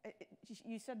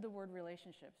 You said the word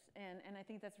relationships, and I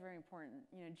think that's very important.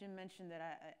 You know, Jim mentioned that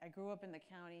I grew up in the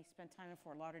county, spent time in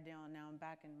Fort Lauderdale, and now I'm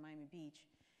back in Miami Beach.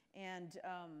 And,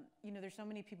 you know, there's so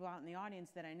many people out in the audience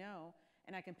that I know,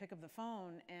 and I can pick up the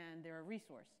phone, and they're a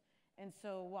resource. And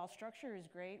so while structure is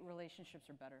great, relationships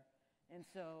are better. And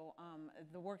so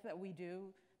the work that we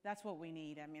do, that's what we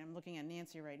need. I mean, I'm looking at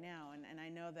Nancy right now, and I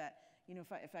know that, you know,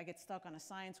 if I get stuck on a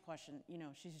science question, you know,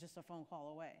 she's just a phone call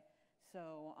away.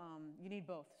 So you need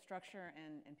both structure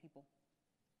and people.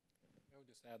 I would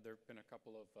just add there have been a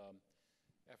couple of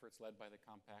efforts led by the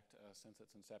Compact since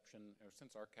its inception, or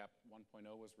since RCAP 1.0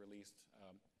 was released,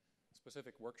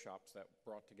 specific workshops that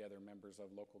brought together members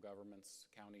of local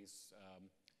governments, counties,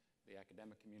 the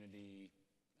academic community,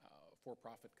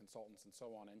 for-profit consultants, and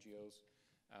so on, NGOs.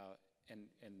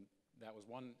 And that was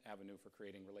one avenue for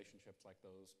creating relationships like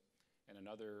those. And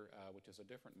another, which is a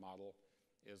different model,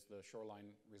 is the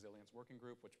Shoreline Resilience Working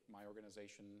Group, which my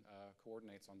organization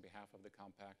coordinates on behalf of the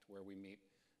Compact, where we meet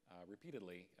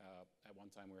repeatedly. At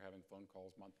one time, we were having phone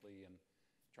calls monthly and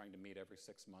trying to meet every 6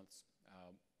 months,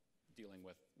 dealing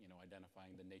with, you know,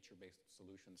 identifying the nature-based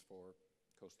solutions for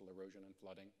coastal erosion and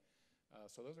flooding.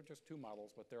 So those are just two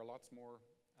models, but there are lots more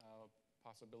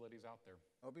possibilities out there.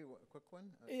 Obi, a quick one?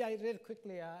 Yeah, real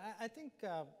quickly, I think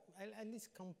at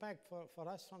least Compact for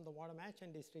us from the Water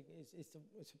Management District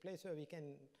is a place where we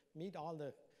can meet all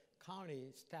the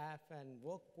county staff and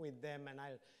work with them. And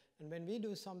when we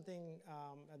do something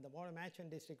at the Water Management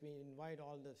District, we invite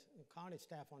all the county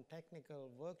staff on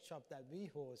technical workshop that we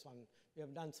host on. We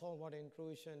have done saltwater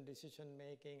intrusion, decision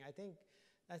making. I think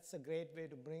that's a great way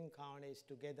to bring counties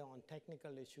together on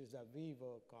technical issues that we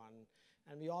work on.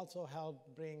 And we also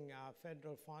help bring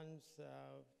federal funds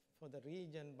for the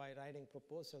region by writing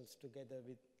proposals together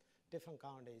with different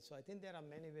counties. So I think there are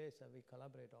many ways that we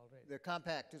collaborate already. The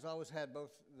Compact has always had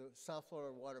both the South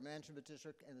Florida Water Management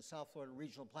District and the South Florida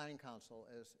Regional Planning Council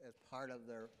as part of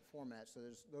their format. So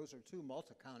those are two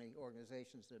multi-county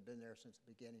organizations that have been there since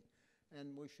the beginning.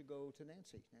 And we should go to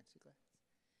Nancy. Nancy Glass.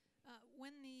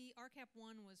 When the RCAP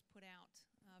 1 was put out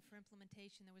for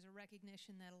implementation, there was a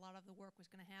recognition that a lot of the work was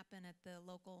going to happen at the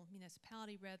local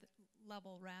municipality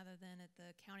level rather than at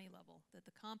the county level, that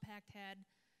the Compact had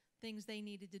things they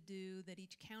needed to do, that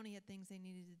each county had things they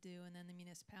needed to do, and then the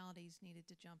municipalities needed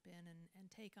to jump in and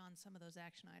take on some of those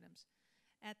action items.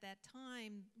 At that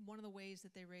time, one of the ways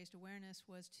that they raised awareness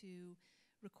was to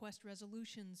request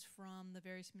resolutions from the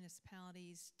various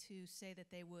municipalities to say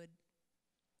that they would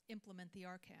implement the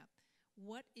RCAP.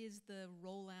 What is the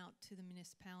rollout to the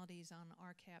municipalities on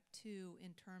RCAP 2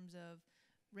 in terms of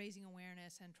raising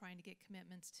awareness and trying to get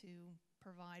commitments to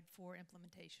provide for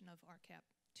implementation of RCAP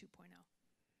 2.0?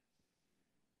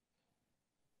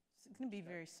 It's going to be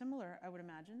very similar, I would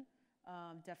imagine.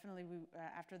 Definitely,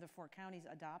 after the 4 counties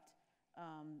adopt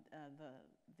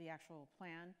the actual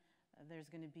plan, there's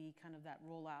going to be kind of that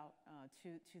rollout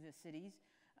to the cities.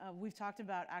 We've talked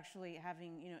about actually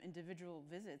having, you know, individual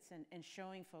visits and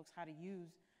showing folks how to use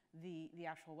the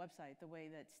actual website the way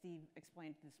that Steve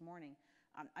explained this morning.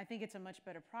 I think it's a much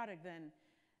better product than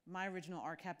my original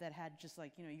RCAP that had just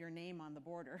like, you know, your name on the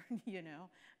border, you know.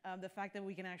 The fact that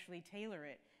we can actually tailor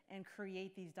it and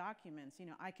create these documents. You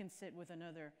know, I can sit with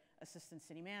another assistant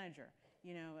city manager.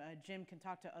 You know, Jim can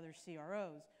talk to other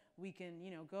CROs. We can,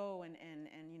 you know, go and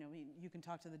you know, you can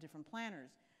talk to the different planners.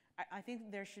 I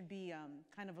think there should be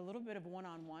kind of a little bit of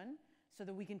one-on-one so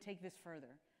that we can take this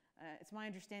further. It's my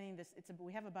understanding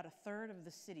we have about 1/3 of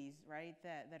the cities, right,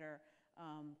 that are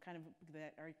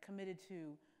that are committed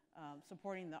to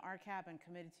supporting the RCAP and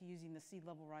committed to using the sea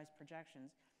level rise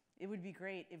projections. It would be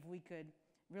great if we could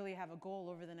really have a goal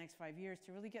over the next 5 years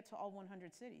to really get to all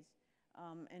 100 cities.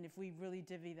 And if we really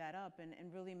divvy that up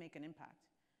and really make an impact.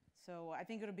 So I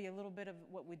think it'll be a little bit of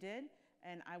what we did,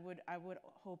 and I would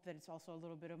hope that it's also a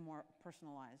little bit of more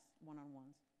personalized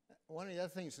one-on-ones. One of the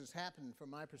other things that's happened from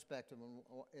my perspective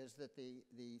is that the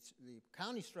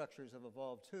county structures have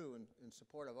evolved too in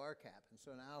support of RCAP. And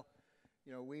so now,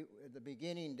 you know, at the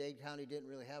beginning, Dade County didn't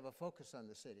really have a focus on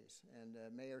the cities. And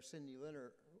Mayor Cindy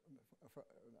Linner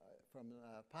from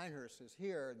Pinehurst is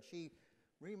here, and she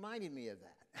reminded me of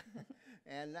that.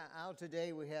 And now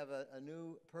today we have a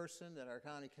new person that our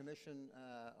county commission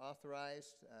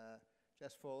authorized,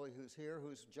 Jess Foley, who's here,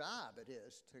 whose job it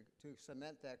is to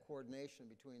cement that coordination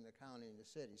between the county and the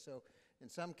city. So in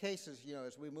some cases, you know,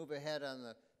 as we move ahead on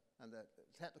the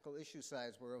technical issue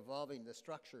sides, we're evolving the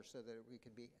structure so that we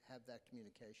can have that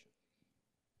communication.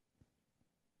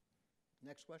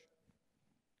 Next question.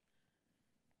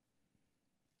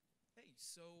 Hey,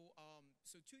 so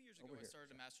 2 years ago I started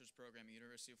a master's program at the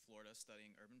University of Florida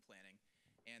studying urban planning,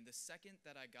 and the second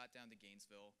that I got down to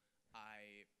Gainesville,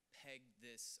 I pegged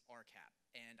this RCAP,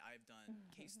 and I've done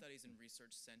case studies and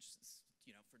research since,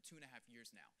 for 2.5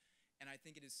 years now. And I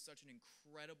think it is such an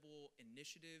incredible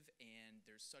initiative, and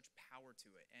there's such power to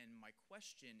it. And my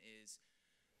question is,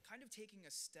 kind of taking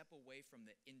a step away from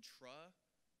the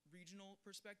intra-regional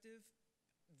perspective,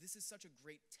 this is such a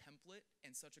great template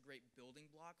and such a great building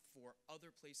block for other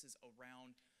places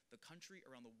around the country,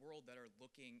 around the world, that are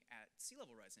looking at sea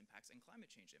level rise impacts and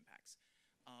climate change impacts.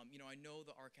 I know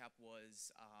the RCAP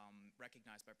was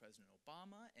recognized by President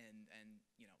Obama and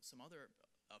some other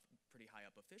pretty high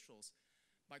up officials.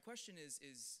 My question is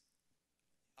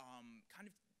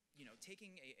kind of,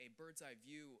 taking a bird's eye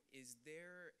view, is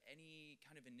there any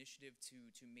kind of initiative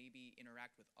to maybe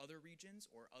interact with other regions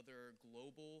or other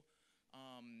global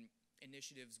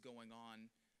initiatives going on?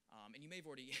 And you may have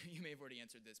already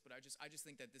answered this, but I just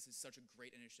think that this is such a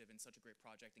great initiative and such a great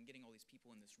project, and getting all these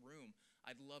people in this room,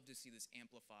 I'd love to see this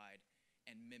amplified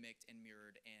and mimicked and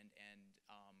mirrored and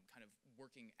kind of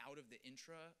working out of the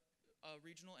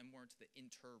intra-regional and more into the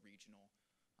inter-regional,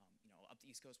 up the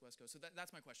East Coast, West Coast. So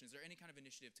that's my question. Is there any kind of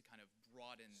initiative to kind of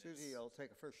broaden this? Susie, you'll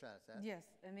take a first shot at that. Yes,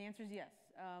 and the answer is yes.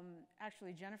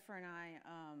 Actually, Jennifer and I,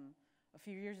 a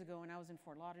few years ago when I was in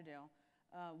Fort Lauderdale,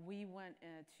 we went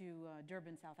to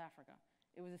Durban, South Africa.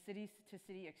 It was a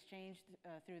city-to-city exchange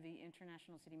through the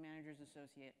International City Managers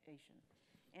Association.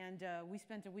 And we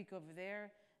spent a week over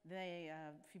there.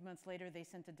 A few months later, they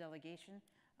sent a delegation.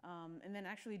 And then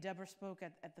actually Deborah spoke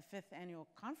at the 5th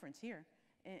annual conference here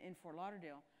in Fort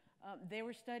Lauderdale. They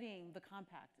were studying the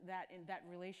compact, that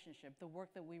relationship, the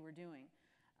work that we were doing.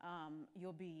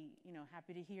 You'll be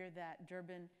happy to hear that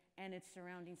Durban and its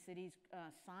surrounding cities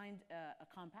signed a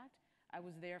compact. I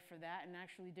was there for that and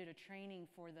actually did a training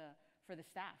for the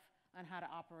staff on how to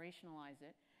operationalize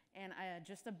it. And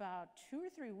just about 2 or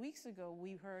 3 weeks ago,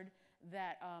 we heard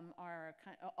that our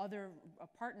other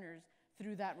partners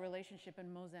through that relationship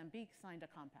in Mozambique signed a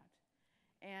compact.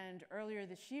 And earlier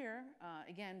this year,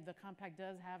 again, the compact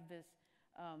does have this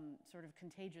sort of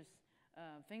contagious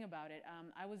thing about it.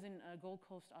 I was in Gold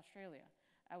Coast, Australia.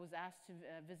 I was asked to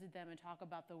visit them and talk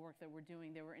about the work that we're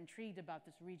doing. They were intrigued about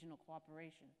this regional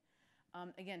cooperation.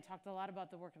 Again, talked a lot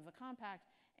about the work of the compact,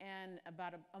 and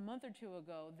about a month or two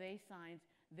ago, they signed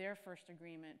their first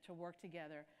agreement to work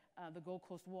together, the Gold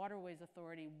Coast Waterways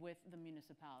Authority with the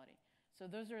municipality. So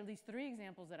those are at least 3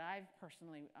 examples that I've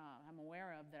personally am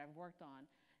aware of that I've worked on.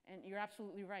 And you're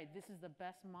absolutely right. This is the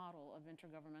best model of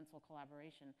intergovernmental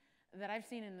collaboration that I've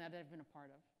seen and that I've been a part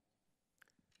of.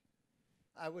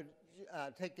 I would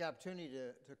take the opportunity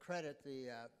to credit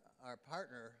our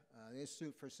partner, the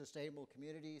Institute for Sustainable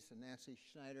Communities, and Nancy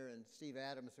Schneider and Steve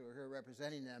Adams, who are here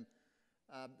representing them.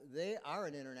 They are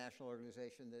an international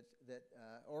organization that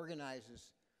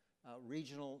organizes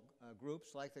regional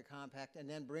groups like the Compact and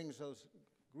then brings those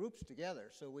groups together,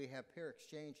 so we have peer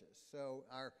exchanges. So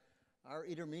our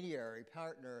intermediary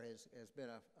partner has been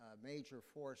a major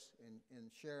force in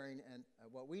sharing and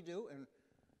what we do and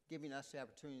giving us the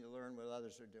opportunity to learn what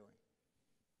others are doing.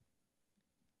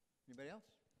 Anybody else?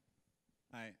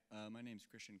 Hi, my name's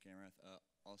Christian Camerath,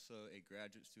 also a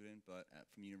graduate student, but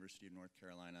from University of North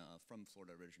Carolina, from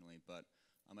Florida originally. But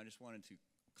I just wanted to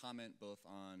comment both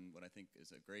on what I think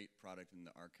is a great product in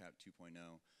the RCAP 2.0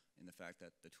 and the fact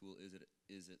that the tool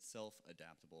is itself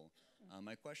adaptable.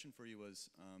 My question for you was,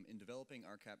 in developing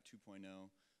RCAP 2.0,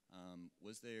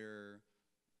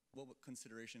 what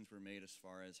considerations were made as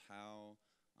far as how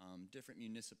different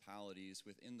municipalities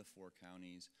within the 4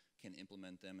 counties can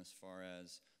implement them, as far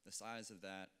as the size of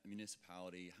that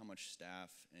municipality, how much staff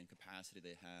and capacity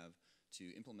they have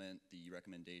to implement the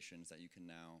recommendations that you can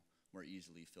now more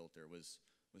easily filter? Was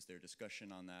there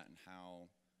discussion on that, and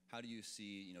how do you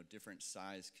see different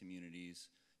size communities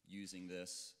using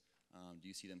this? Do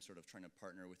you see them sort of trying to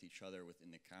partner with each other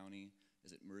within the county?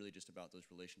 Is it really just about those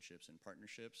relationships and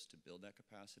partnerships to build that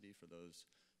capacity for those,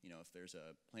 if there's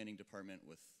a planning department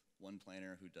with one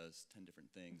planner who does 10 different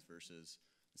things versus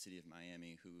the city of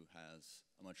Miami who has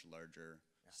a much larger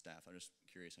staff? I'm just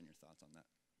curious on your thoughts on that.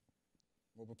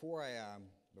 Well, before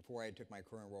I took my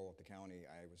current role at the county,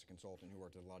 I was a consultant who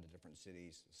worked at a lot of different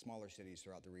cities, smaller cities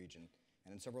throughout the region.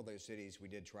 And in several of those cities, we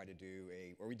did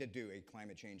do a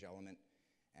climate change element.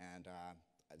 And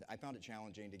I found it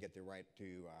challenging to get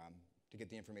to get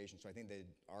the information. So I think the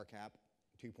RCAP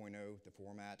 2.0, the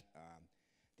format,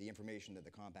 the information that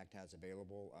the compact has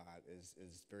available is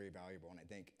very valuable. And I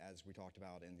think, as we talked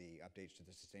about in the updates to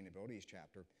the sustainabilities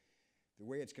chapter, the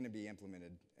way it's going to be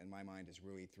implemented, in my mind, is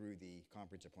really through the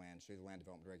comprehensive plans, through the land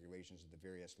development regulations of the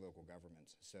various local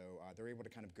governments. So they're able to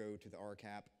kind of go to the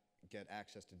RCAP, get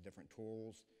access to different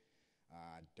tools,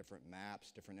 different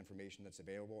maps, different information that's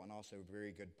available, and also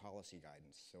very good policy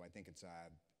guidance. So I think it's a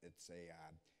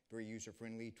very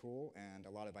user-friendly tool, and a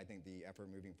lot of, I think, the effort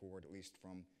moving forward, at least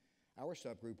from our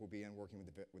subgroup, will be in working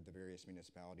with the various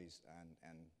municipalities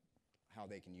and how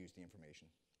they can use the information.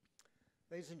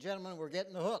 Ladies and gentlemen, we're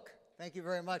getting the hook. Thank you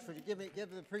very much for giving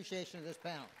the appreciation of this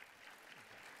panel.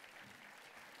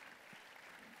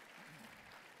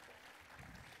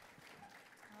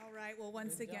 All right, well,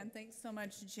 once again, thanks so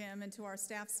much, Jim, and to our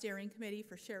staff steering committee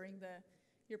for sharing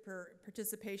your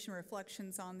participation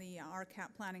reflections on the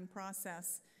RCAP planning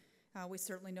process. We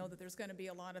certainly know that there's going to be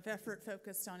a lot of effort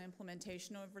focused on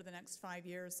implementation over the next 5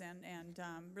 years, and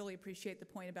really appreciate the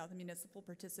point about the municipal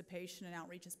participation and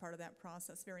outreach as part of that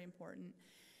process. Very important.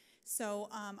 So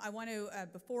I want to,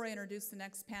 before I introduce the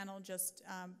next panel, just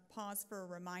pause for a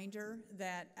reminder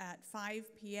that at 5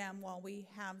 p.m., while we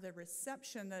have the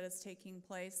reception that is taking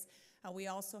place, we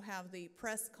also have the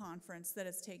press conference that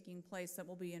is taking place that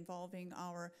will be involving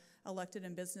our elected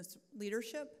and business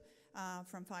leadership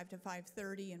from 5 to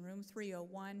 5:30 in room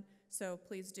 301. So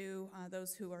please do,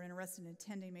 those who are interested in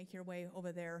attending, make your way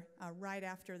over there right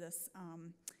after this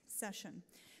session.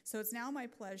 So it's now my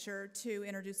pleasure to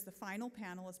introduce the final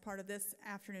panel as part of this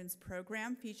afternoon's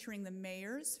program, featuring the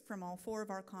mayors from all 4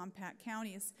 of our compact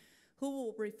counties, who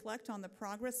will reflect on the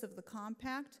progress of the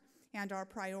compact and our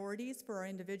priorities for our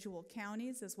individual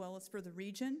counties as well as for the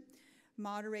region.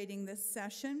 Moderating this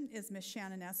session is Ms.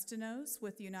 Shannon Estenos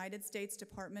with the United States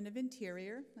Department of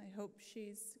Interior. I hope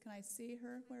can I see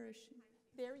her? Where is she?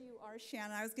 There you are,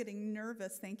 Shannon. I was getting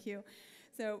nervous, thank you.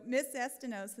 So Ms.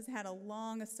 Estenos has had a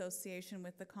long association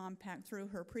with the compact through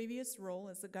her previous role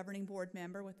as the governing board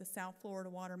member with the South Florida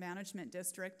Water Management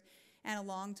District and a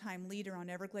longtime leader on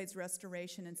Everglades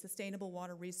restoration and sustainable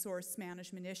water resource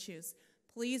management issues.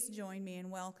 Please join me in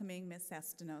welcoming Ms.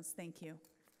 Estenos. Thank you.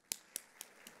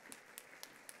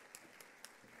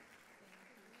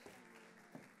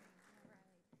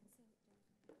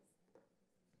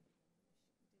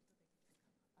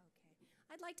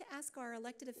 I'd like to ask our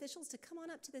elected officials to come on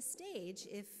up to the stage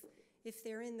if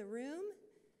they're in the room.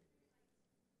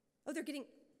 Oh, they're getting,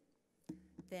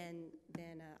 then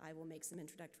I will make some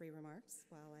introductory remarks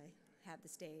while I have the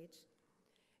stage.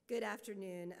 Good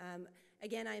afternoon.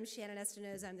 Again, I am Shannon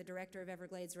Estenos. I'm the Director of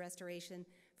Everglades Restoration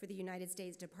for the United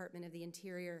States Department of the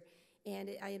Interior, and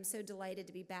I am so delighted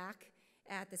to be back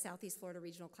at the Southeast Florida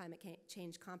Regional Climate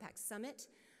Change Compact Summit.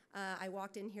 I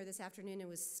walked in here this afternoon and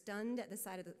was stunned at the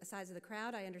size of the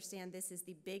crowd. I understand this is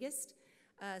the biggest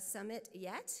summit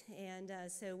yet, and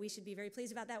so we should be very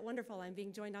pleased about that. Wonderful. I'm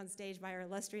being joined on stage by our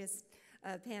illustrious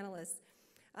panelists.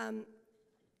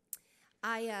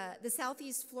 The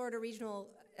Southeast Florida Regional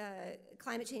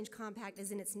Climate Change Compact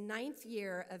is in its 9th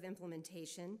year of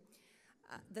implementation.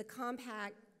 The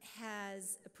compact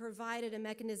has provided a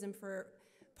mechanism for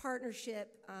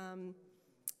partnership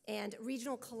and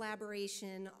regional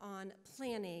collaboration on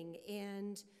planning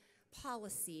and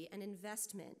policy and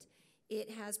investment.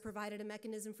 It has provided a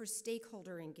mechanism for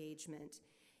stakeholder engagement.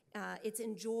 It's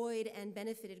enjoyed and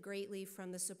benefited greatly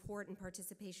from the support and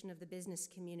participation of the business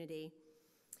community.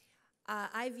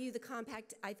 I view the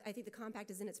compact, I think the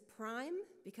compact is in its prime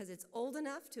because it's old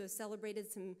enough to have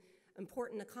celebrated some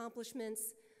important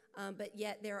accomplishments, but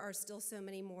yet there are still so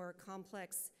many more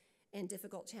complex and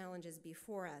difficult challenges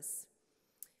before us.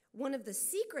 One of the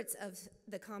secrets of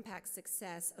the compact's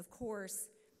success, of course,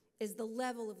 is the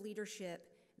level of leadership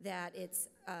that its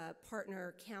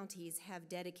partner counties have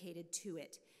dedicated to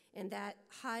it. And that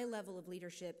high level of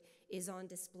leadership is on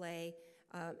display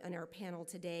on our panel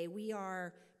today. We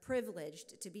are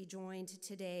privileged to be joined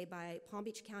today by Palm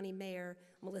Beach County Mayor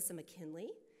Melissa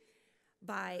McKinley,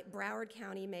 by Broward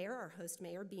County Mayor, our host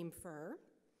mayor, Beam Fur,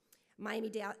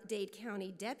 Miami-Dade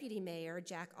County Deputy Mayor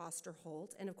Jack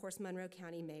Osterholt, and of course Monroe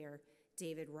County Mayor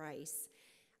David Rice.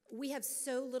 We have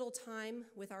so little time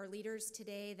with our leaders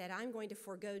today that I'm going to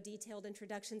forego detailed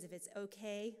introductions if it's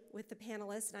okay with the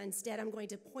panelists, and instead I'm going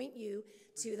to point you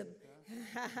to the,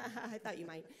 I thought you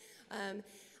might.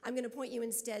 I'm going to point you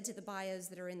instead to the bios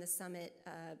that are in the summit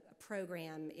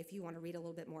program if you want to read a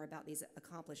little bit more about these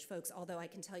accomplished folks, although I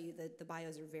can tell you that the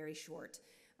bios are very short.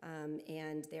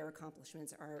 And their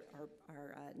accomplishments are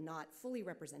not fully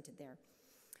represented there.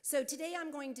 So today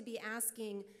I'm going to be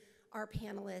asking our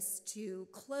panelists to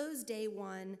close day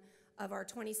 1 of our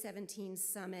 2017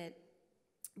 summit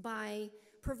by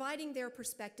providing their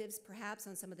perspectives perhaps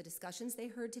on some of the discussions they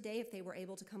heard today if they were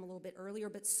able to come a little bit earlier,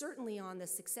 but certainly on the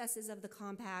successes of the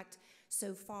compact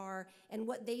so far and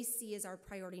what they see as our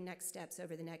priority next steps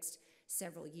over the next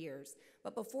several years.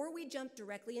 But before we jump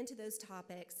directly into those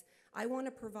topics, I want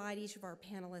to provide each of our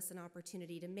panelists an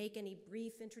opportunity to make any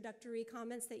brief introductory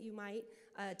comments that you might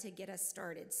to get us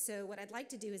started. So what I'd like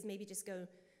to do is maybe just go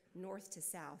north to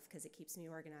south because it keeps me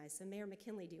organized. So Mayor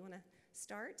McKinley, do you want to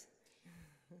start?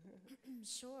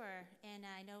 Sure, and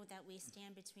I know that we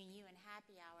stand between you and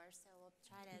happy hour, so we'll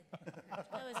try to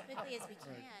go as quickly as we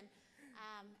can.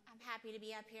 I'm happy to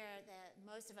be up here.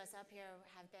 Most of us up here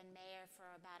have been mayor for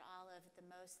about all of the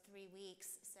most 3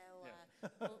 weeks, so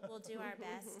we'll do our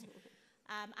best.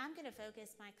 I'm going to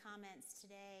focus my comments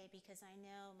today because I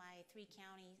know my 3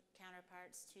 county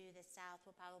counterparts to the south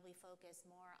will probably focus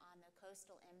more on the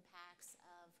coastal impacts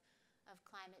of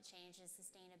climate change and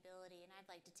sustainability, and I'd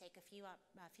like to take a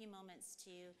few moments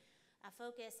to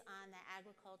focus on the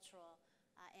agricultural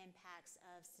impacts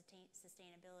of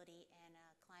sustainability and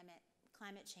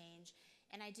climate change.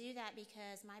 And I do that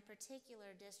because my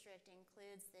particular district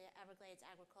includes the Everglades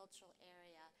agricultural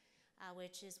area,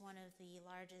 which is one of the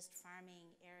largest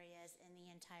farming areas in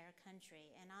the entire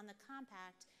country. And on the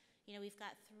compact, you know, we've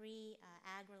got 3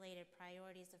 ag-related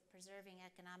priorities of preserving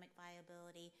economic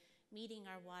viability, meeting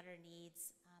our water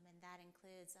needs, and that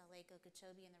includes Lake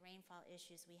Okeechobee and the rainfall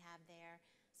issues we have there,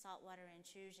 saltwater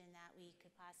intrusion that we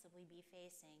could possibly be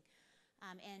facing,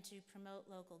 and to promote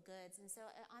local goods. And so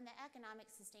on the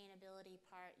economic sustainability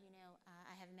part, you know,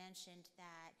 I have mentioned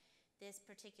that this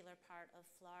particular part of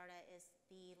Florida is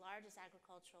the largest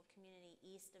agricultural community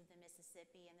east of the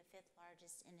Mississippi and the 5th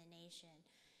largest in the nation.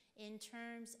 In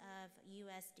terms of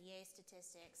USDA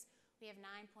statistics, we have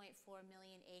 9.4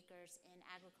 million acres in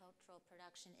agricultural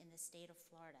production in the state of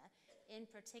Florida. In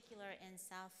particular, in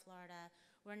South Florida,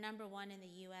 we're number 1 in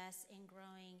the U.S. in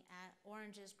growing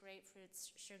oranges,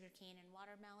 grapefruits, sugarcane, and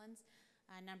watermelons.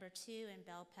 Number 2 in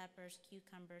bell peppers,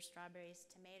 cucumbers, strawberries,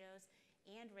 tomatoes,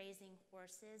 and raising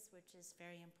horses, which is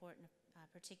very important,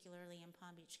 particularly in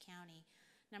Palm Beach County.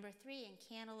 Number 3 in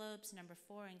cantaloupes, number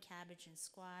 4 in cabbage and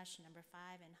squash, number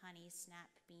 5 in honey,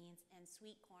 snap beans, and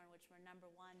sweet corn, which were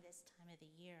number 1 this time of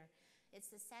the year.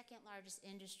 It's the 2nd largest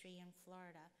industry in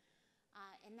Florida.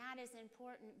 And that is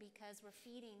important because we're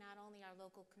feeding not only our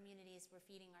local communities, we're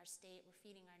feeding our state, we're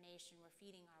feeding our nation, we're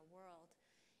feeding our world.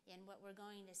 And what we're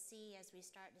going to see as we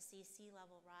start to see sea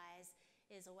level rise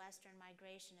is a western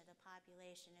migration of the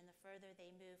population, and the further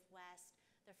they move west,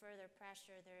 the further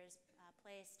pressure there is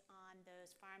placed on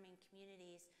those farming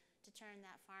communities to turn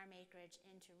that farm acreage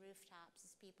into rooftops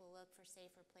as people look for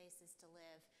safer places to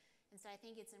live. And so I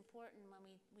think it's important when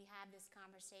we have this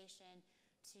conversation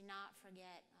to not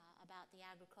forget about the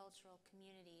agricultural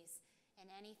communities and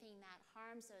anything that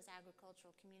harms those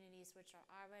agricultural communities, which are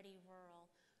already rural,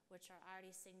 which are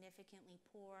already significantly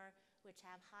poor, which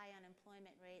have high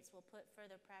unemployment rates, will put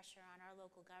further pressure on our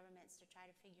local governments to try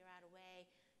to figure out a way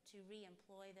to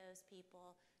re-employ those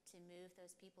people, to move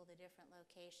those people to different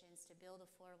locations, to build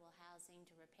affordable housing,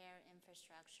 to repair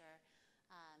infrastructure,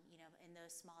 you know, in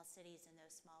those small cities and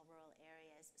those small rural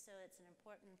areas. So it's an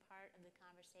important part of the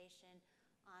conversation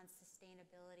on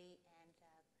sustainability and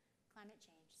climate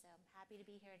change. So I'm happy to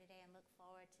be here today and look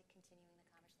forward to continuing the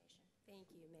conversation. Thank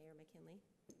you, Mayor McKinley.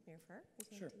 Mayor Furr,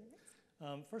 sure.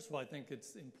 First of all, I think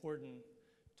it's important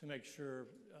to make sure,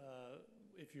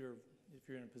 if you're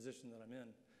in a position that I'm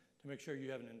in, to make sure you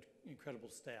have an incredible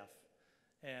staff.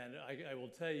 And I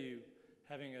will tell you,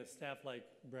 having a staff like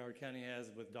Broward County has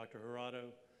with Dr.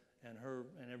 Jurado and her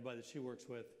and everybody that she works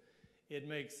with, it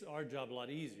makes our job a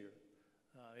lot easier.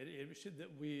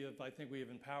 I think we have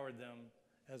empowered them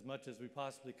as much as we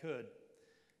possibly could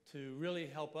to really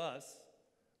help us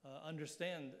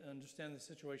understand the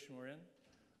situation we're in,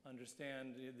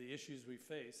 understand the issues we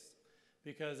face.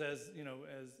 Because as you know,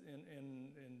 as in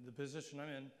the position I'm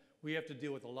in, we have to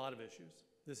deal with a lot of issues.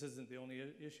 This isn't the only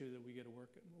issue that we get to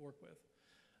work with,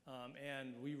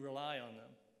 and we rely on them.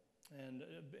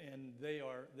 And they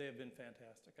have been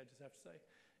fantastic. I just have to say,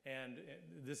 and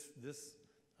this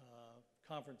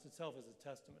conference itself is a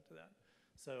testament to that.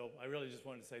 So I really just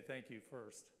wanted to say thank you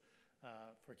first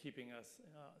for keeping us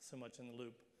so much in the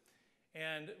loop.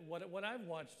 And what I've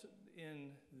watched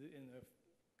in the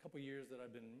couple years that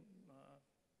I've been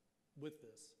with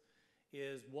this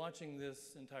is watching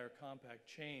this entire compact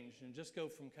change and just go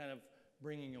from kind of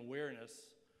bringing awareness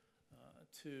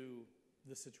to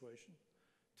the situation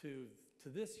to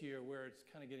this year where it's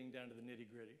kind of getting down to the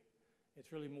nitty-gritty.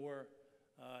 It's really more,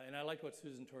 and I like what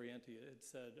Susan Torienti had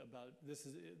said about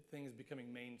things becoming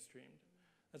mainstreamed.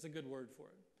 That's a good word for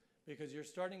it, because you're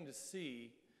starting to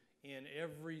see in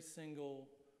every single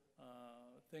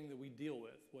thing that we deal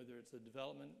with, whether it's a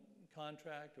development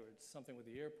contract or it's something with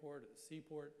the airport or the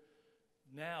seaport,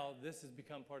 now this has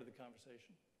become part of the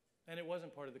conversation. And it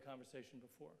wasn't part of the conversation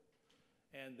before.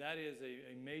 And that is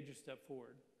a major step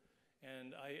forward.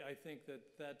 And I think that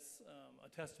that's a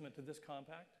testament to this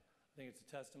compact. I think it's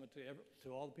a testament to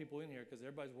all the people in here, because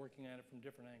everybody's working at it from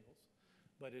different angles.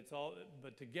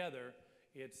 But together,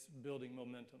 it's building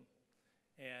momentum.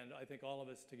 And I think all of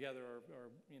us together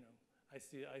are I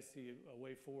see a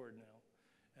way forward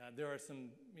now. There are some,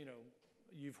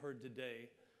 you've heard today,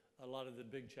 a lot of the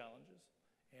big challenges,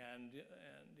 and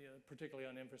particularly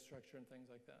on infrastructure and things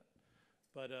like that.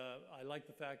 But I like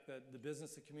the fact that the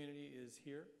business community is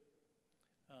here,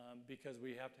 because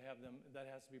we have to have them. That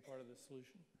has to be part of the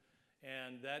solution,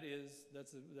 and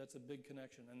that's a big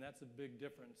connection, and that's a big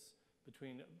difference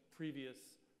between previous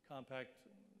compacts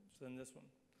than this one.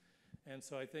 And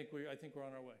so I think we're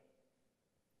on our way.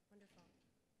 Wonderful.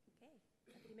 Okay,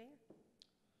 Deputy Mayor.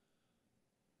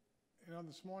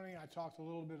 This morning I talked a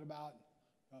little bit about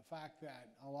the fact that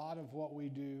a lot of what we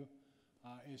do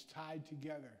is tied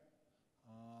together.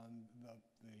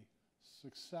 The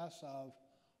success of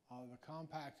the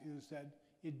compact is that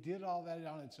it did all that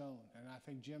on its own. And I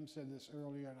think Jim said this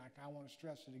earlier, and I want to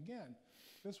stress it again.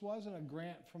 This wasn't a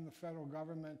grant from the federal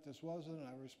government. This wasn't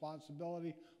a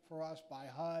responsibility for us by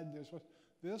HUD.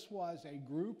 This was a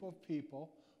group of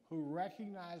people who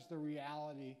recognized the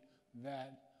reality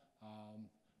that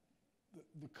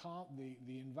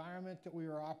the environment that we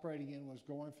were operating in was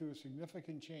going through a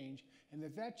significant change, and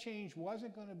that change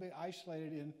wasn't going to be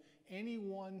isolated in any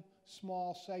one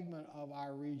small segment of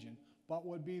our region, but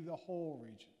would be the whole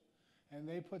region. And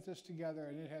they put this together,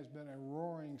 and it has been a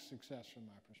roaring success from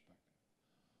my perspective.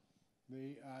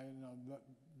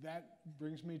 That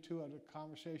brings me to a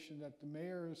conversation that the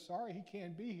mayor is sorry he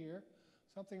can't be here.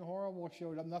 Something horrible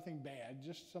showed up, nothing bad,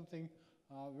 just something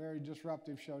very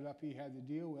disruptive showed up he had to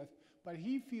deal with. But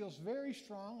he feels very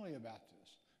strongly about this,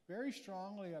 very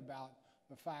strongly about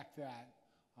the fact that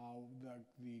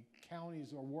the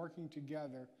counties are working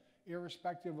together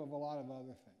irrespective of a lot of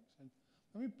other things.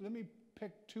 And let me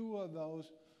pick two of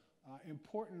those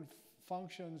important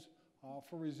functions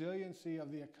for resiliency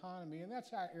of the economy, and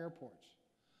that's our airports.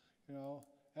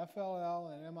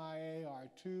 FLL and MIA are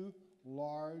two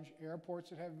large airports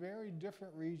that have very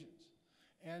different regions.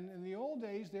 And in the old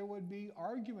days, there would be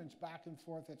arguments back and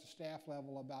forth at the staff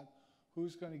level about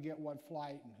who's going to get what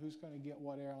flight and who's going to get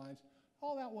what airlines.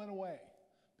 All that went away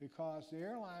because the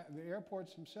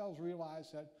airports themselves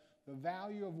realized that the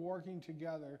value of working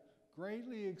together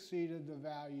greatly exceeded the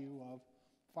value of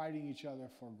fighting each other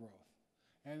for growth.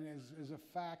 And as a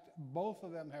fact, both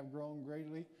of them have grown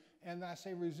greatly. And I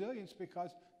say resilience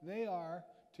because they are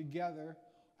together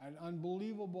an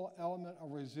unbelievable element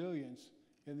of resilience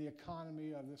in the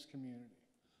economy of this community.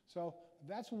 So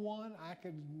that's one. I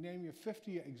could name you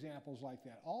 50 examples like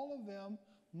that. All of them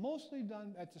mostly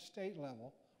done at the state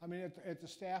level, at the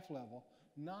staff level,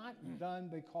 not done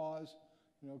because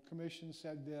commission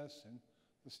said this and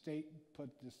the state put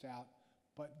this out,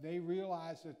 but they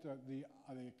realized that the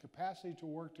capacity to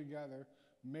work together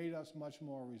made us much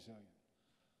more resilient.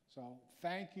 So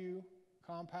thank you,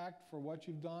 Compact, for what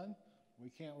you've done. We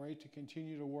can't wait to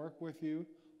continue to work with you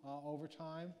over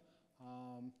time.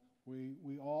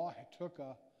 We all took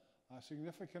a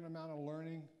significant amount of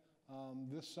learning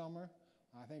this summer.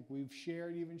 I think we've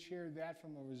even shared that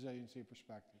from a resiliency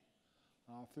perspective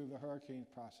through the hurricane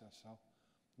process. So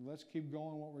let's keep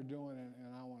going what we're doing,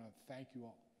 and I want to thank you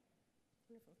all.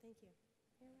 Wonderful, thank you.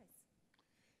 Mayor Rice.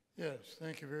 Yes,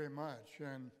 thank you very much.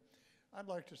 And I'd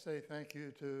like to say thank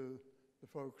you to the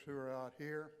folks who are out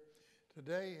here.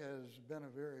 Today has been a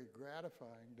very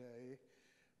gratifying day,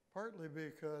 partly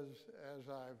because as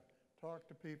I've talked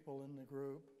to people in the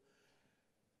group,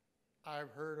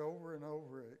 I've heard over and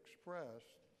over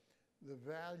expressed the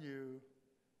value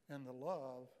and the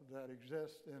love that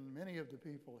exists in many of the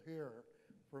people here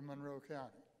from Monroe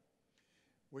County.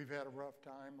 We've had a rough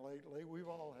time lately. We've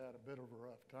all had a bit of a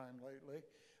rough time lately,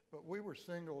 but we were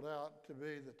singled out to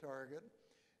be the target,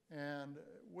 and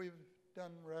we've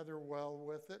done rather well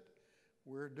with it.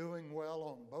 We're doing well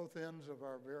on both ends of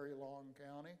our very long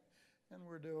county, and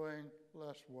we're doing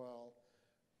less well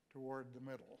toward the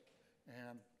middle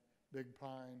and Big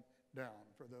Pine down,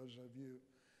 for those of you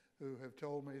who have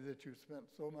told me that you spent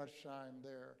so much time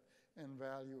there and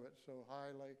value it so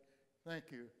highly.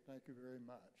 Thank you very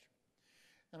much.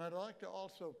 And I'd like to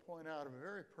also point out a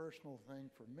very personal thing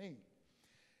for me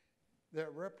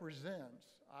that represents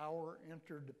our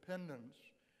interdependence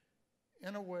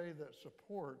in a way that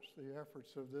supports the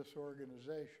efforts of this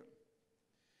organization.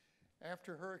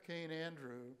 After Hurricane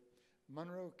Andrew,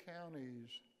 Monroe County's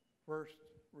first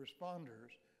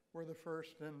responders were the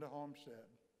first into Homestead.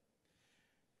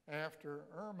 After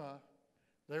Irma,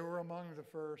 they were among the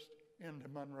first into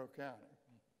Monroe County.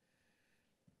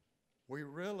 We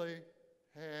really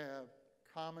have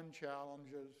common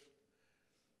challenges.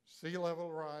 Sea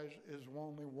level rise is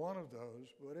only one of those,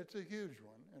 but it's a huge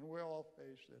one, and we all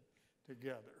face it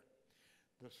together.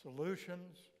 The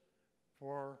solutions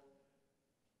for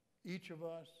each of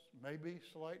us may be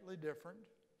slightly different.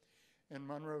 In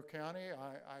Monroe County,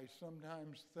 I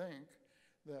sometimes think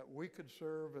that we could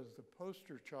serve as the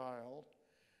poster child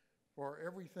for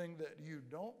everything that you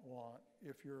don't want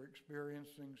if you're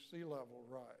experiencing sea level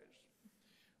rise.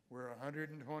 We're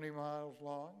 120 miles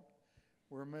long.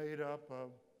 We're made up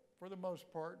of, for the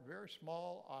most part, very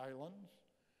small islands.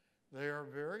 They are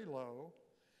very low.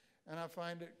 And I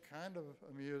find it kind of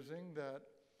amusing that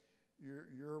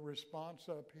your response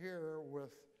up here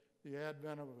with the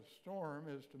advent of a storm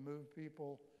is to move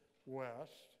people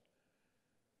west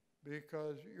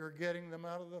because you're getting them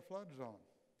out of the flood zone.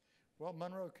 Well,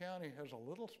 Monroe County has a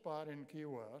little spot in Key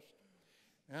West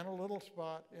and a little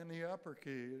spot in the Upper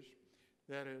Keys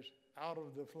that is out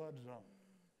of the flood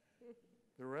zone.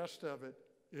 The rest of it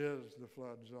is the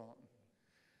flood zone.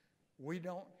 We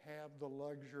don't have the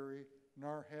luxury,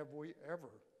 nor have we ever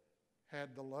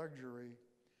had the luxury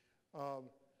of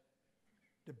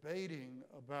debating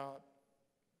about,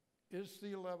 is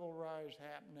sea level rise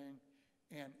happening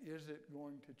and is it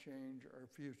going to change our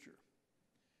future?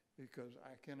 Because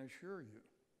I can assure you,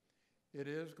 it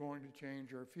is going to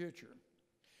change our future.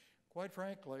 Quite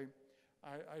frankly,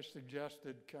 I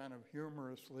suggested kind of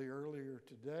humorously earlier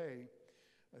today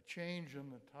a change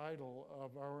in the title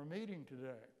of our meeting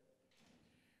today,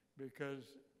 because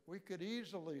we could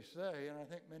easily say, and I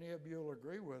think many of you will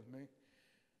agree with me,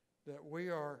 that we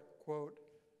are, quote,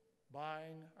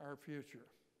 buying our future.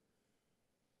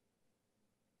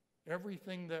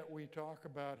 Everything that we talk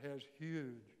about has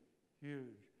huge, huge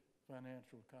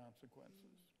financial consequences.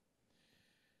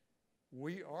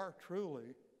 We are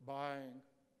truly buying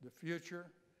the future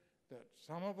that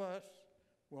some of us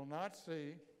will not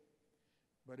see,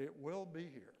 but it will be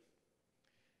here.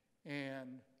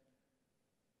 And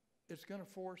it's going to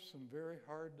force some very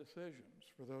hard decisions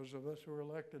for those of us who are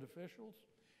elected officials.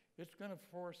 It's going to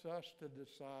force us to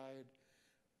decide,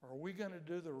 are we going to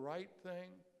do the right thing,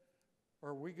 or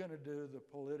are we going to do the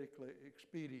politically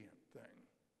expedient thing?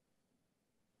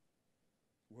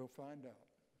 We'll find out.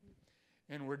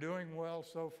 And we're doing well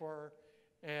so far,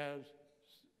 as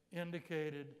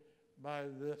indicated by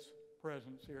this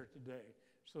presence here today.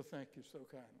 So thank you so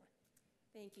kindly.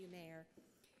 Thank you, Mayor.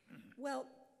 Well,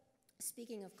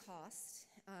 speaking of cost,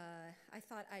 I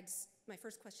thought my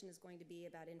first question is going to be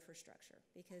about infrastructure,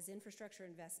 because infrastructure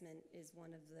investment is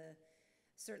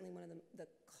certainly one of the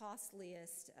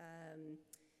costliest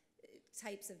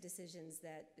types of decisions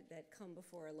that come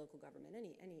before a local government,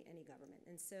 any government.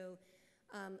 And so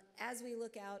as we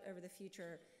look out over the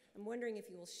future, I'm wondering if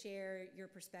you will share your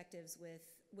perspectives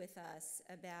with us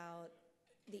about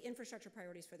the infrastructure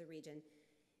priorities for the region.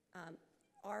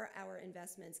 Are our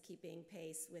investments keeping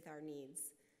pace with our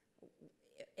needs?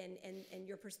 And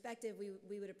your perspective,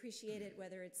 we would appreciate it,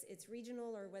 whether it's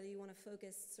regional or whether you want to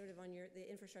focus sort of on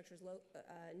the infrastructure's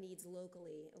needs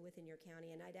locally within your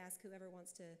county. And I'd ask whoever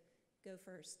wants to go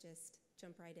first, just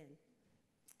jump right in.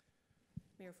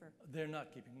 Mayor Furr. They're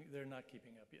not keeping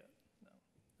up yet. No.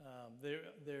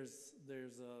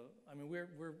 I mean,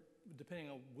 we're depending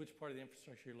on which part of the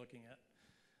infrastructure you're looking at.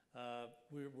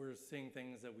 We're seeing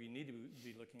things that we need to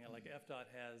be looking at, like FDOT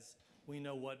has. We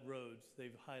know what roads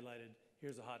they've highlighted.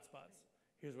 Here's the hot spots.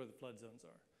 Here's where the flood zones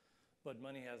are. But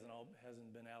money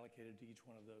hasn't been allocated to each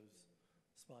one of those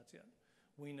spots yet.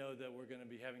 We know that we're going to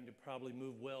be having to probably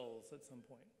move wells at some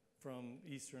point from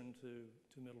eastern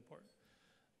to middle part.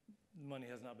 Money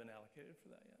has not been allocated for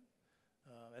that yet.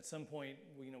 At some point,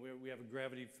 we have a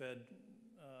gravity-fed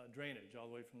drainage all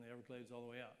the way from the Everglades all the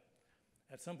way out.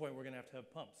 At some point, we're going to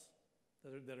have pumps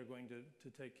that are going to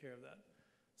take care of that.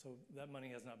 So that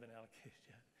money has not been allocated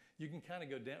yet. You can kind of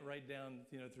go right down,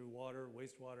 through water,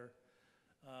 wastewater.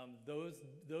 Those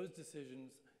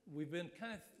decisions,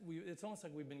 it's almost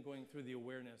like we've been going through the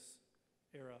awareness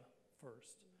era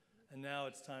first. And now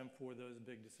it's time for those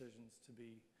big decisions to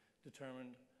be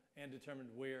determined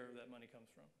where that money comes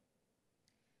from.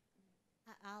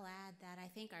 I'll add that I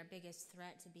think our biggest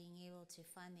threat to being able to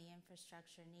fund the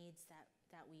infrastructure needs that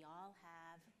we all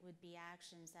have would be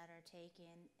actions that are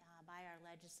taken by our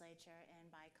legislature and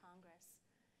by Congress.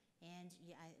 And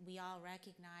we all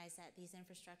recognize that these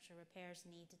infrastructure repairs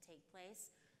need to take place.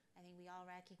 I think we all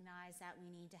recognize that we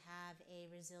need to have a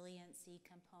resiliency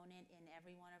component in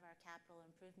every one of our capital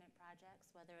improvement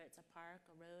projects, whether it's a park,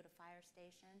 a road, a fire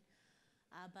station.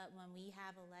 But when we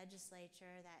have a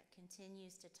legislature that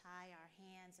continues to tie our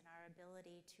hands in our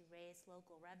ability to raise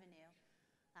local revenue,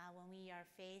 when we are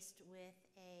faced with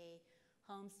a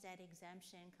homestead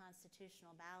exemption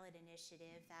constitutional ballot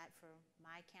initiative that for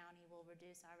my county will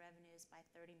reduce our revenues by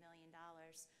 $30 million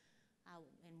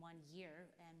in 1 year,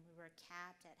 and we were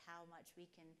capped at how much we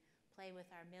can play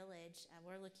with our millage.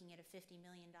 We're looking at a $50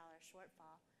 million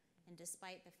shortfall, and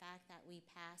despite the fact that we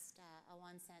passed a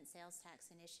 1-cent sales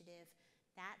tax initiative,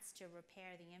 that's to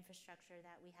repair the infrastructure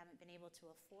that we haven't been able to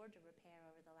afford to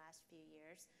repair over the last few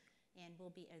years. And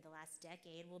or the last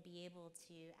decade, we'll be able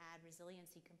to add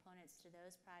resiliency components to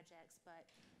those projects, but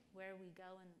where we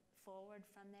go forward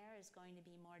from there is going to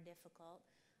be more difficult.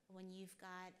 When you've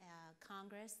got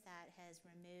Congress that has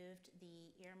removed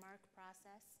the earmark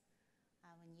process,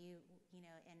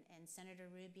 and Senator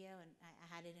Rubio, and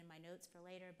I had it in my notes for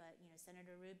later, but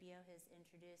Senator Rubio has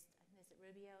introduced, is it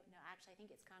Rubio? No, actually I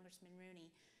think it's Congressman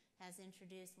Rooney, has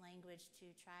introduced language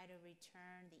to try to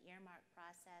return the earmark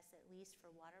process, at least for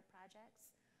water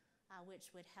projects, which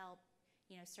would help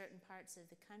certain parts of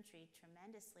the country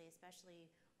tremendously, especially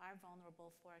our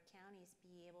vulnerable 4 counties,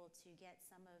 be able to get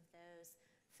some of those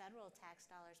federal tax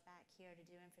dollars back here to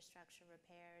do infrastructure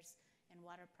repairs and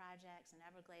water projects and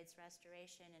Everglades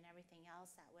restoration and everything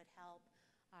else that would help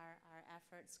our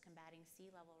efforts combating sea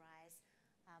level rise.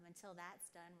 Until that's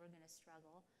done, we're going to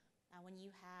struggle. When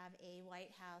you have a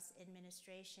White House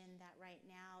administration that right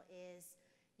now is,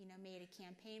 made a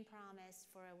campaign promise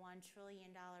for a $1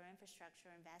 trillion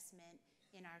infrastructure investment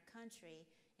in our country,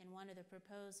 and one of the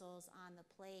proposals on the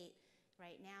plate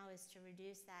right now is to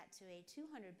reduce that to a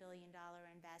 $200 billion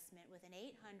investment with an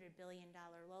 $800 billion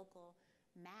local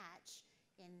match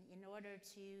in order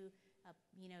to,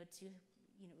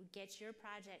 get your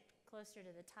project closer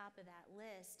to the top of that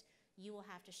list. You will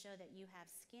have to show that you have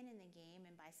skin in the game,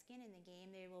 and by skin in the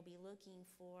game, they will be looking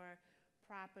for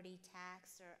property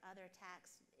tax or other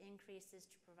tax increases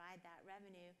to provide that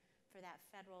revenue for that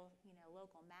federal,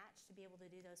 local match to be able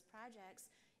to do those projects.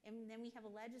 And then we have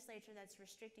a legislature that's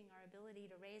restricting our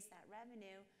ability to raise that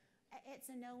revenue.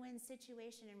 It's a no-win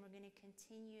situation, and we're going to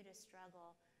continue to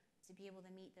struggle to be able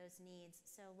to meet those needs.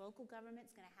 So local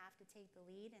government's going to have to take the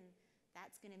lead, and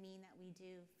that's going to mean that we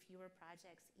do fewer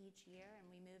projects each year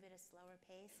and we move at a slower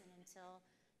pace, and until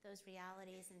those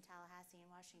realities in Tallahassee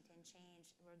and Washington change,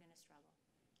 we're going to struggle.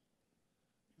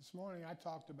 This morning I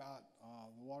talked about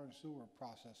the water and sewer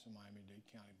process in Miami-Dade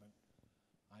County, but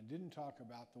I didn't talk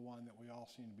about the one that we all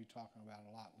seem to be talking about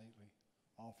a lot lately,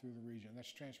 all through the region. That's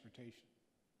transportation.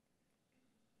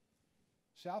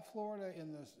 South Florida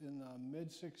in the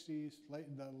mid-60s,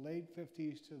 the late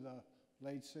 50s to the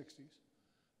late 60s,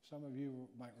 some of you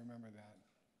might remember that,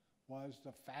 was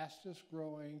the fastest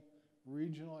growing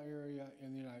regional area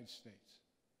in the United States.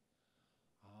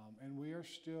 And we are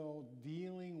still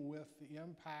dealing with the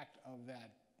impact of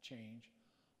that change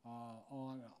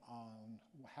on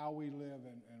how we live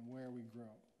and where we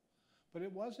grow. But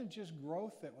it wasn't just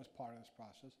growth that was part of this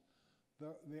process.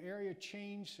 The area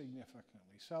changed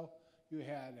significantly. So you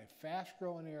had a fast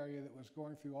growing area that was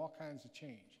going through all kinds of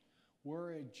change.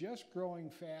 Were it just growing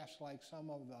fast like some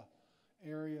of the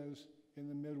areas in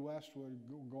the Midwest were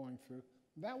going through,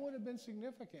 that would have been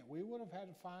significant. We would have had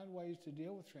to find ways to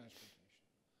deal with transportation.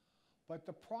 But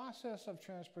the process of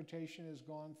transportation has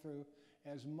gone through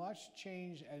as much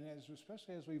change, and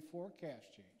especially as we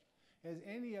forecast change, as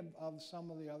any of some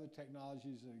of the other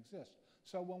technologies that exist.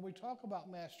 So when we talk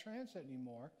about mass transit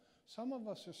anymore, some of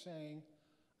us are saying,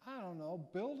 I don't know,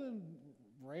 building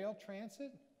rail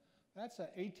transit, that's an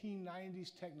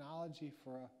 1890s technology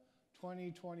for a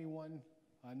 2021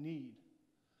 need.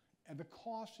 And the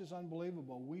cost is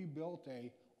unbelievable. We built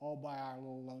all by our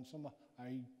little lonesome,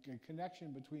 a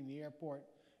connection between the airport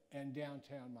and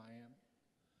downtown Miami.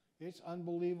 It's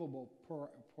unbelievable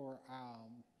per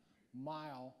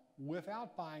mile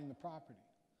without buying the property.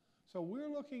 So we're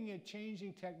looking at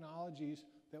changing technologies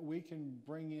that we can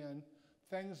bring in,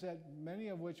 things that many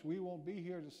of which we won't be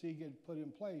here to see get put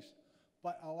in place,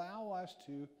 but allow us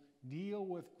to deal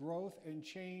with growth and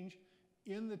change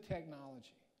in the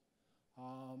technology.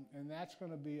 And that's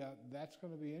going to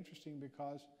be interesting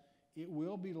because it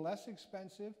will be less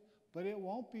expensive, but it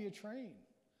won't be a train.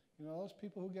 Those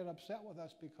people who get upset with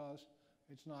us because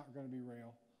it's not going to be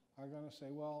rail are going to say,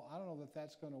 well, I don't know that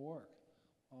that's going to work.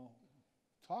 Well,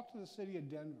 talk to the city of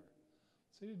Denver.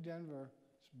 The city of Denver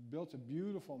built a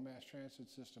beautiful mass transit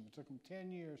system. It took them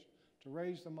 10 years to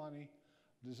raise the money,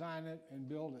 design it, and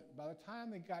build it. By the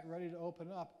time they got ready to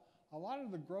open up, a lot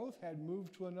of the growth had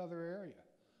moved to another area.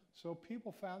 So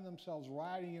people found themselves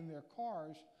riding in their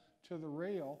cars to the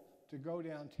rail to go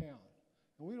downtown.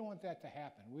 And we don't want that to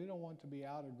happen. We don't want to be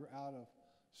out of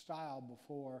style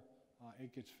before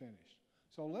it gets finished.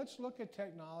 So let's look at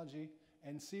technology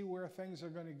and see where things are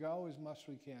going to go as much as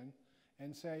we can,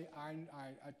 and say, I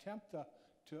attempt to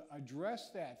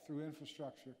address that through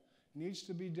infrastructure needs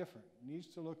to be different, needs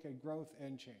to look at growth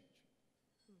and change.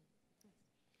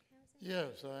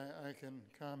 Yes, I can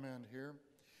comment here.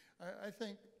 I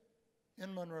think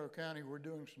in Monroe County we're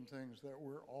doing some things that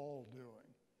we're all doing.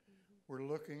 We're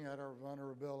looking at our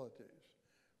vulnerabilities.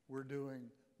 We're doing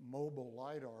mobile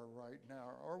LiDAR right now,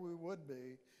 or we would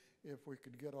be if we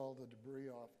could get all the debris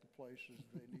off the places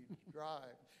they need to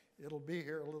drive. It'll be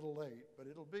here a little late, but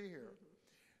it'll be here.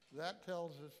 That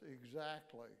tells us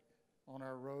exactly on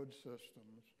our road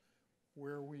systems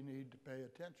where we need to pay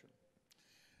attention.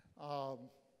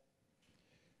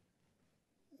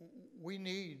 We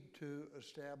need to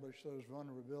establish those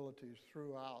vulnerabilities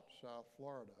throughout South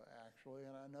Florida, actually,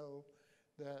 and I know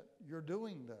that you're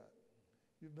doing that.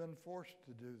 You've been forced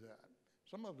to do that.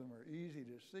 Some of them are easy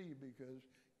to see because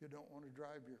you don't want to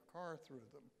drive your car through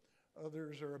them.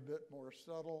 Others are a bit more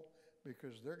subtle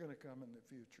because they're going to come in the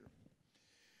future.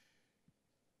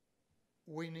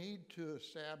 We need to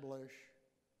establish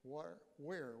where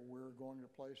we're going to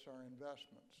place our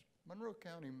investments. Monroe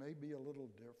County may be a little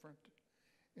different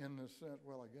in the sense,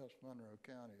 well, I guess Monroe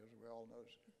County, as we all know,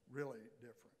 is really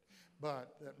different,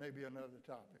 but that may be another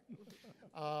topic.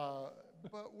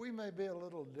 But we may be a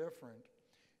little different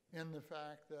in the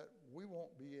fact that we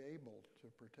won't be able to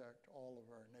protect all of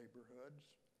our neighborhoods.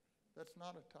 That's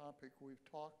not a topic we've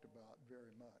talked about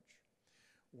very much.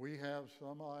 We have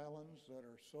some islands that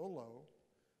are so low,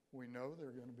 we know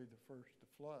they're going to be the first to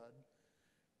flood.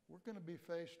 We're going to be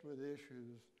faced with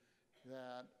issues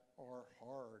that are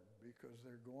hard because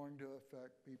they're going to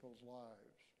affect people's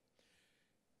lives.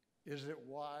 Is it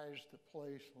wise to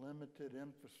place limited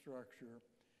infrastructure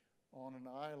on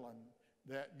an island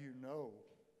that you know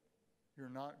you're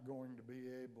not going to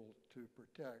be able to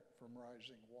protect from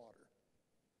rising water?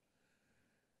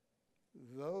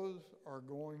 Those are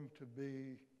going to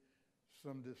be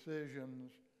some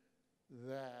decisions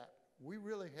that we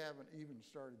really haven't even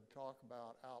started to talk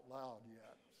about out loud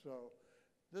yet. So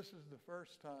this is the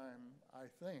first time, I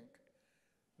think,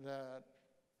 that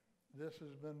this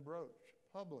has been broached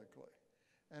publicly.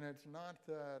 And it's not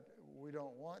that we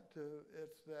don't want to,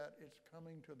 it's that it's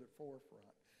coming to the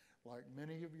forefront. Like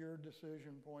many of your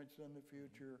decision points in the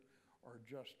future are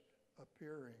just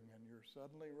appearing and you're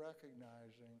suddenly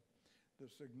recognizing the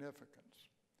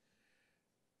significance.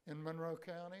 In Monroe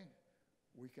County,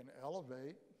 we can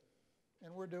elevate,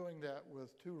 and we're doing that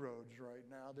with 2 roads right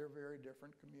now. They're very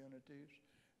different communities.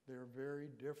 They're very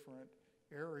different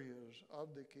areas of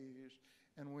the Keys,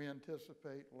 and we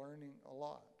anticipate learning a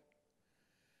lot.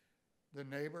 The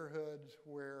neighborhoods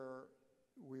where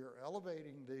we are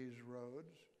elevating these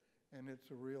roads, and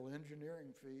it's a real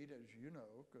engineering feat, as you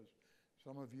know, because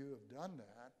some of you have done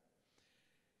that,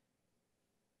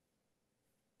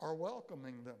 are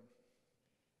welcoming them.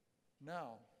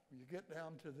 Now, you get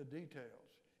down to the details.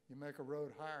 You make a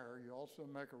road higher, you also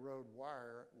make a road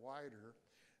wider.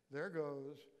 There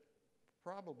goes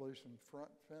probably some front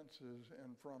fences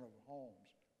in front of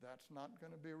homes. That's not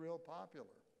going to be real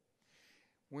popular.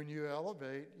 When you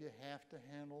elevate, you have to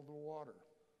handle the water.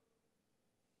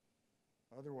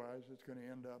 Otherwise, it's going to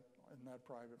end up in that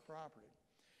private property.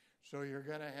 So you're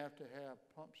going to have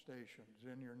pump stations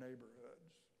in your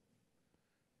neighborhoods.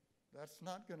 That's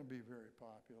not going to be very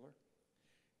popular.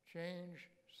 Change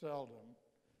seldom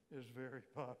is very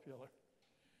popular,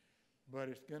 but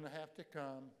it's going to have to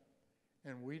come,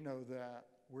 and we know that.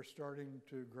 We're starting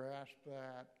to grasp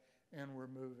that, and we're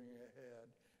moving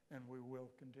ahead, and we will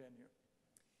continue.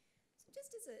 So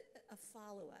just as a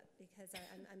follow-up, because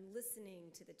I'm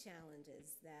listening to the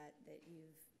challenges that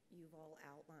you've all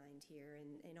outlined here,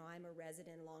 and I'm a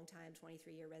resident, a long-time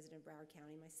 23-year resident of Broward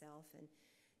County myself, and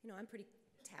I'm pretty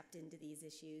tapped into these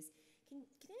issues. Can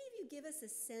any of you give us a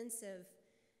sense of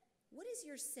what is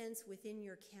your sense within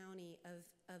your county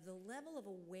of the level of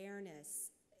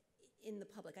awareness in the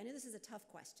public? I know this is a tough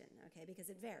question, okay, because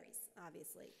it varies,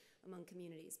 obviously, among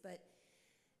communities. But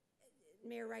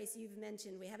Mayor Rice, you've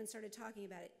mentioned we haven't started talking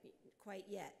about it quite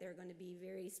yet. There are going to be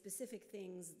very specific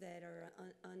things that are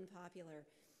unpopular.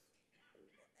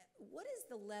 What is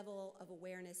the level of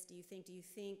awareness, do you think? Do you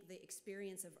think the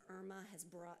experience of Irma has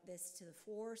brought this to the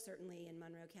fore? Certainly in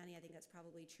Monroe County, I think that's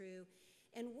probably true.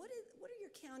 And what are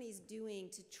your counties doing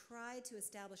to try to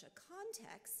establish a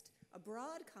context, a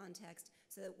broad context,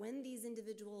 so that when these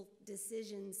individual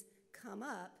decisions come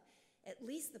up, at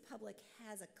least the public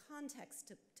has a context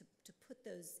to put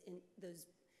those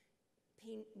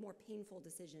more painful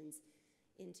decisions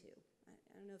into?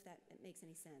 I don't know if that makes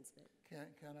any sense, but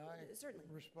can I certainly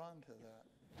respond to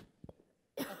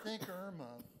that? I think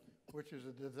Irma, which is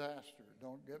a disaster,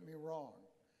 don't get me wrong,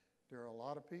 There are a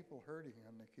lot of people hurting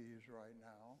in the Keys right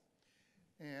now,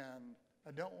 and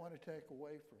I don't want to take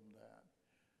away from that.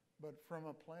 But from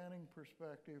a planning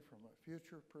perspective, from a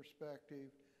future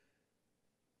perspective,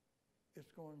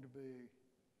 it's going to be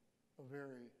a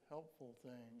very helpful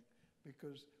thing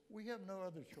because we have no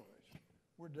other choice.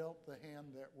 We're dealt the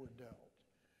hand that we're dealt.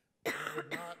 We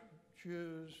would not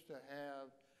choose to have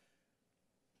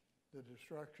the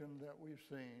destruction that we've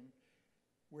seen.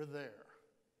 We're there.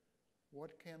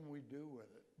 What can we do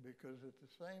with it? Because at the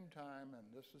same time, and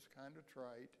this is kind of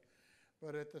trite,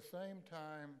 but at the same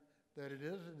time that it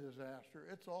is a disaster,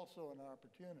 it's also an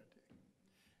opportunity.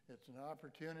 It's an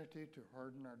opportunity to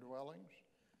harden our dwellings,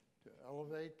 to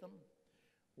elevate them.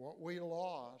 What we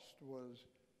lost was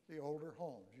the older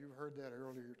homes. You heard that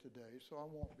earlier today, so I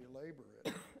won't belabor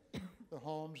it. The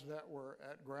homes that were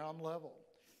at ground level.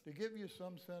 To give you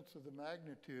some sense of the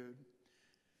magnitude,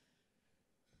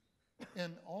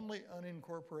 in only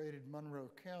unincorporated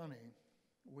Monroe County,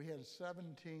 we had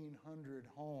 1,700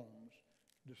 homes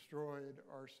destroyed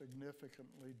or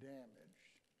significantly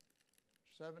damaged.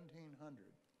 1,700.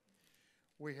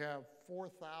 We have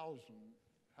 4,000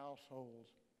 households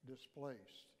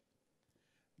displaced.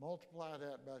 Multiply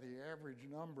that by the average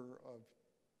number of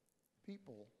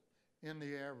people in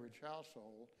the average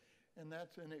household, and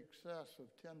that's in excess of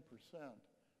 10%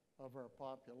 of our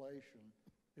population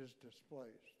is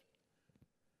displaced.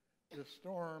 This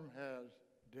storm has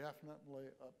definitely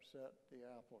upset the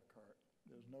apple cart.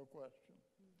 There's no question.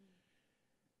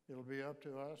 It'll be up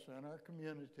to us and our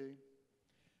community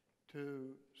to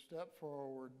step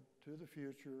forward to the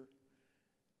future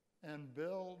and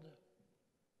build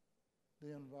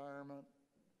the environment,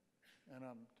 and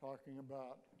I'm talking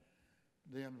about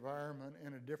the environment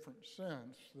in a different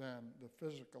sense than the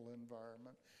physical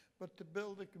environment, but to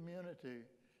build a community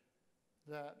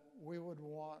that we would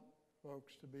want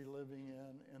folks to be living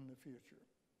in the future,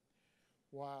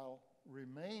 while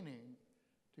remaining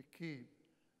to keep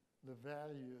the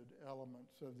valued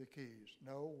elements of the Keys.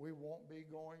 No, we won't be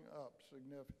going up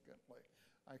significantly,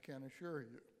 I can assure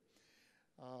you.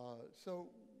 So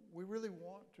we really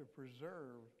want to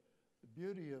preserve the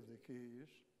beauty of the Keys,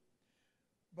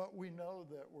 but we know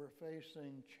that we're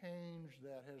facing change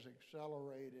that has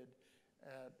accelerated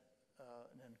at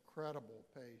an incredible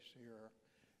pace here,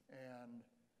 and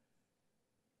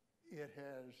it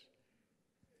has,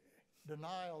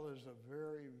 denial is a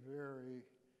very, very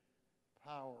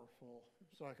powerful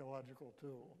psychological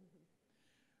tool.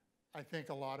 I think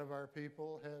a lot of our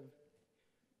people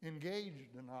have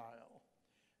engaged denial.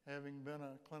 Having been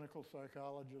a clinical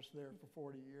psychologist there for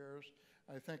 40 years,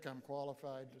 I think I'm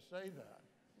qualified to say that.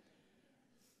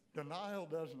 Denial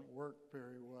doesn't work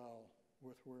very well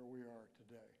with where we are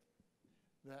today.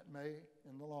 That may,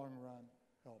 in the long run,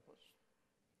 help us.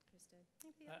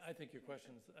 I think your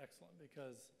question is excellent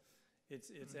because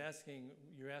it's asking,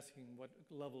 you're asking what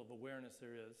level of awareness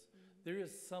there is. There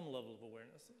is some level of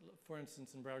awareness. For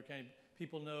instance, in Broward County,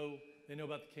 people know, they know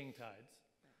about the king tides.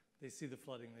 They see the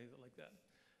flooding, they like that.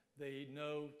 They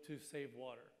know to save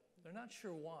water. They're not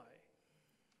sure why.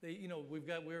 They, you know,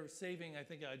 we're saving, I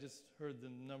think I just heard the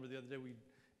number the other day,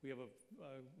 we have a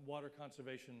water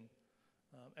conservation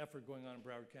effort going on in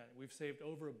Broward County. We've saved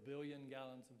over 1 billion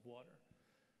gallons of water.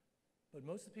 But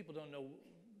most of the people don't know,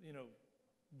 you know,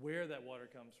 where that water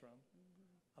comes from,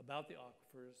 about the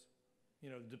aquifers, you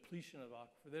know, depletion of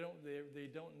aquifer. They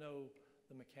don't know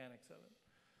the mechanics of it.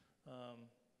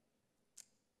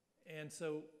 And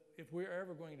so if we're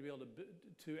ever going to be able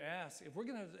to ask, if we're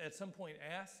going to at some point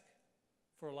ask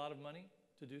for a lot of money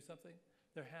to do something,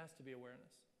 there has to be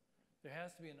awareness. There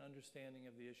has to be an understanding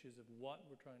of the issues of what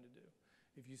we're trying to do.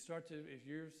 If you start to,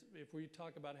 if we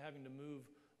talk about having to move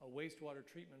a wastewater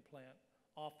treatment plant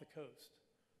off the coast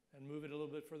and move it a little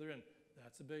bit further in,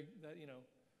 that's a big,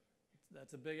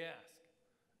 that's a big ask.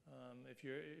 If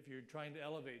you're trying to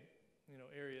elevate, you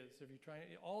know, areas, if you're trying,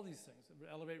 all these things,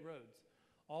 elevate roads,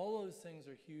 all those things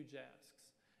are huge asks,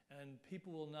 and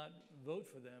people will not vote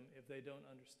for them if they don't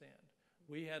understand.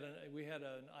 We had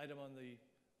an item on the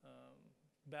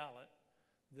ballot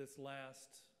this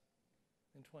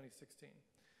in 2016.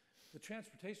 The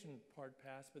transportation part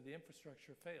passed, but the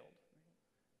infrastructure failed.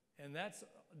 And that's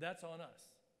on us,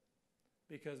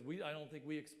 because I don't think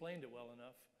we explained it well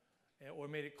enough or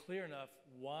made it clear enough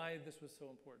why this was so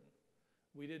important.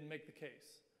 We didn't make the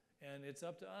case, and it's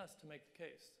up to us to make the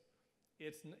case.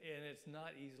 And it's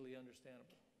not easily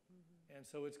understandable. And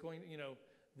so it's going, you know,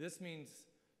 this means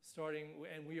starting,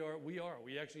 and we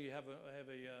actually have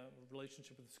a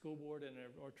relationship with the school board and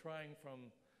are trying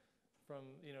from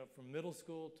middle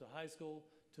school to high school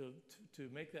to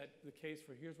make that the case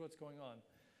for here's what's going on.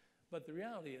 But the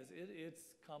reality is it's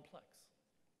complex.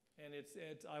 And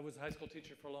I was a high school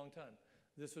teacher for a long time.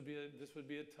 This would be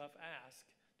a tough ask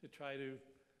to try to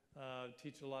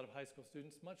teach a lot of high school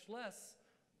students, much less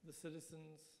the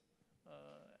citizens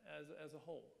as a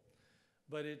whole.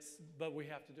 But we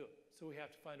have to do it. So we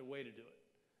have to find a way to do it.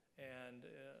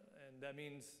 And that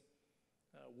means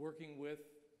working with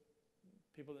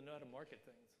people that know how to market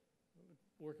things,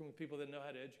 working with people that know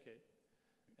how to educate,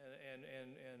 and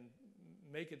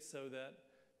make it so that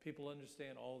people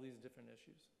understand all these different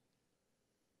issues.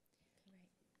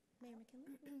 Mayor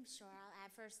McKinley? Sure. I'll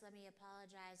add first, let me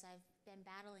apologize. I've been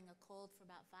battling a cold for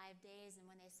about 5 days, and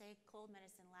when they say cold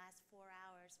medicine lasts 4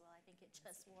 hours, well, I think it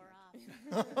just wore off.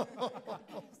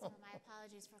 So my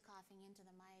apologies for coughing into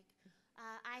the mic.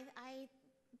 I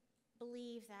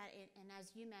believe that, and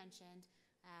as you mentioned,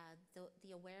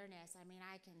 the awareness, I mean,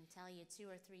 I can tell you 2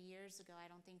 or 3 years ago, I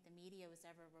don't think the media was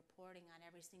ever reporting on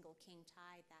every single king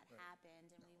tide that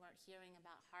happened, and we weren't hearing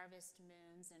about harvest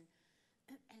moons and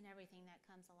everything that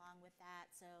comes along with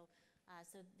that. So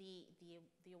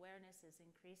the awareness is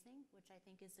increasing, which I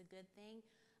think is a good thing.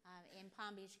 In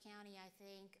Palm Beach County, I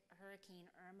think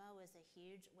Hurricane Irma was a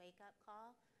huge wake-up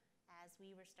call as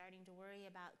we were starting to worry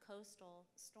about coastal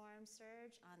storm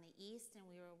surge on the east, and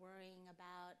we were worrying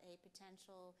about a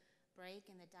potential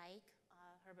break in the dike,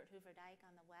 Herbert Hoover Dike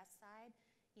on the west side.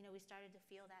 You know, we started to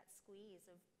feel that squeeze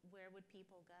of where would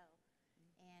people go,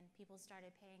 and people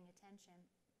started paying attention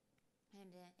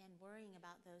and worrying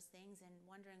about those things and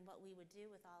wondering what we would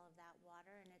do with all of that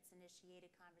water, and it's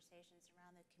initiated conversations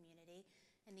around the community.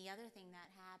 And the other thing that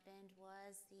happened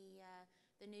was the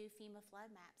new FEMA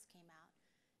flood maps came out.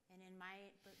 And in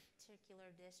my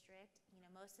particular district, you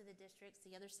know, most of the districts,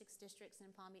 the other 6 districts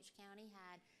in Palm Beach County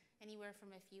had anywhere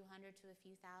from a few hundred to a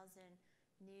few thousand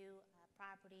new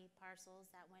property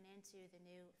parcels that went into the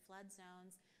new flood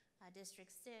zones.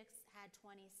 District 6 had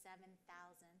 27,000.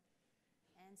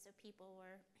 And so people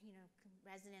were, you know,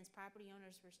 residents, property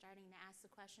owners were starting to ask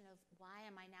the question of, why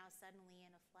am I now suddenly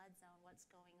in a flood zone? What's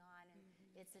going on? And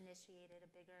it's initiated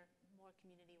a bigger, more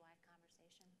community-wide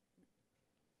conversation.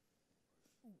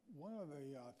 One of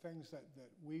the things that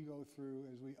we go through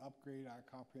as we upgrade our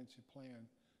comprehensive plan,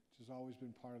 which has always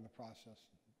been part of the process,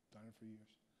 done it for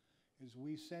years, is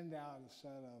we send out a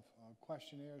set of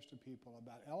questionnaires to people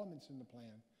about elements in the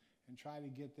plan and try to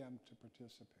get them to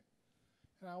participate.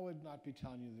 And I would not be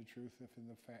telling you the truth if in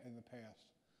the past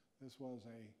this was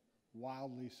a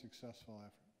wildly successful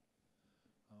effort.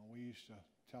 We used to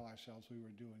tell ourselves we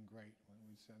were doing great when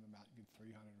we'd send them out and get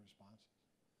 300 responses.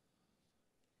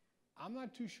 I'm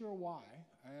not too sure why,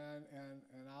 and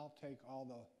I'll take all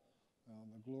the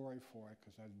glory for it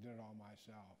because I did it all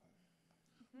myself.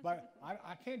 But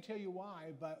I can't tell you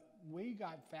why, but we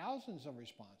got thousands of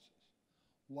responses.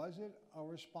 Was it a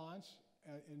response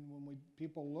when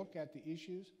people look at the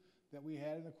issues that we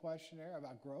had in the questionnaire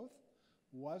about growth?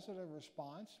 Was it a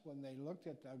response when they looked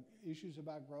at the issues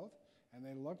about growth and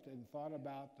they looked and thought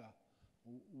about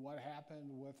what happened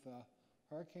with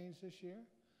hurricanes this year?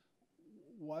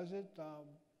 Was it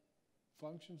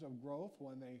functions of growth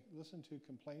when they listened to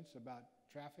complaints about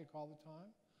traffic all the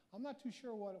time? I'm not too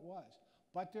sure what it was,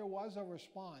 but there was a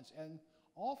response, and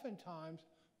oftentimes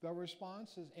the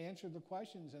responses answered the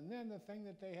questions, and then the thing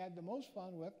that they had the most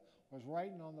fun with was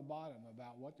writing on the bottom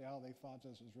about what the hell they thought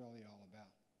this was really all about.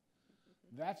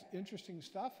 That's interesting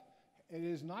stuff. It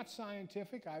is not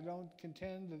scientific. I don't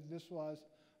contend that this was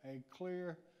a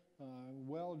clear,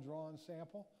 well-drawn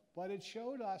sample, but it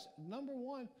showed us, number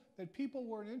one, that people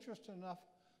weren't interested enough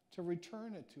to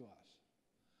return it to us.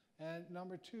 And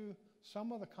number two,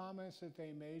 some of the comments that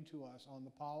they made to us on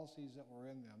the policies that were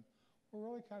in them were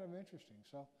really kind of interesting.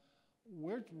 So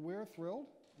we're thrilled.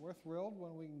 We're thrilled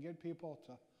when we can get people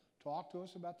to talk to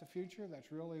us about the future.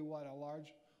 That's really what a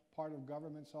large part of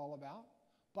government's all about.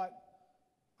 But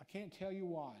I can't tell you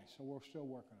why, so we're still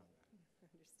working on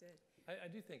that. Understood. I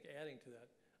do think, adding to that,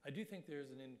 I do think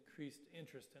there's an increased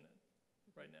interest in it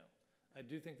right now. I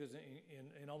do think there's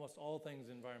in almost all things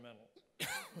environmental.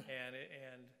 and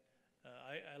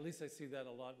at least I see that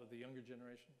a lot with the younger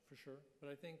generation, for sure. But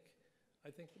I think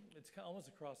it's almost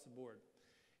across the board.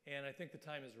 And I think the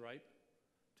time is ripe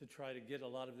to try to get a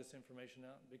lot of this information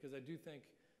out, because I do think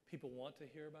people want to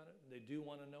hear about it. They do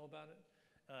want to know about it.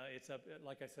 It's up,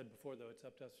 like I said before, though, it's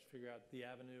up to us to figure out the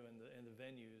avenue and the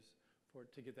venues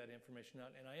to get that information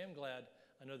out. And I am glad,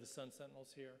 I know the Sun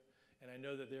Sentinel's here, and I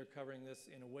know that they're covering this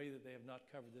in a way that they have not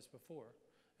covered this before,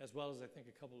 as well as I think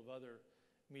a couple of other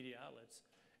media outlets.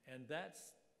 And that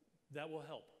will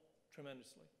help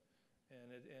tremendously.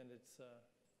 And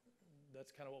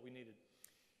that's kind of what we needed.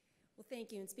 Well,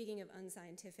 thank you. And speaking of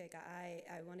unscientific, I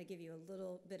want to give you a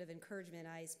little bit of encouragement.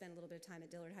 I spent a little bit of time at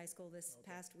Dillard High School this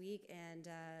past week and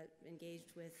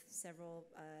engaged with several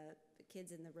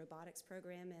kids in the robotics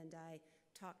program, and I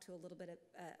talked to a little bit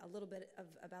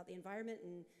about the environment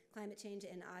and climate change,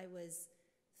 and I was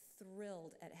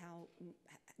thrilled at how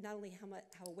not only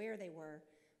how aware they were,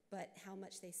 but how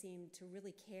much they seemed to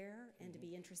really care and to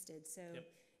be interested. So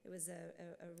it was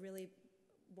a really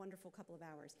wonderful couple of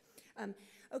hours.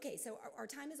 Okay, so our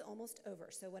time is almost over.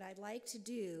 So what I'd like to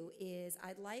do is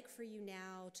I'd like for you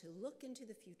now to look into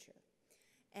the future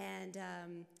and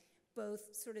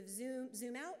both sort of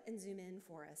zoom out and zoom in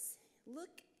for us.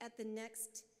 Look at the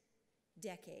next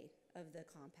decade of the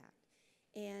compact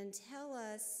and tell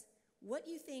us what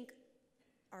you think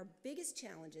our biggest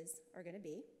challenges are going to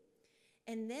be.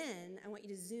 And then I want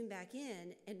you to zoom back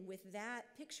in, and with that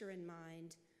picture in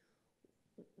mind,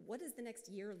 what does the next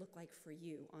year look like for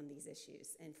you on these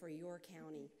issues and for your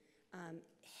county,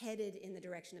 headed in the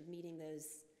direction of meeting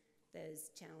those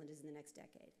challenges in the next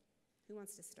decade? Who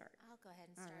wants to start? I'll go ahead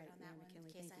and start on that one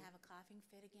in case I have a coughing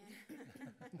fit again.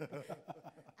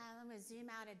 I'm going to zoom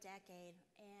out a decade,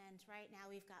 and right now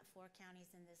we've got 4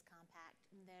 counties in this compact,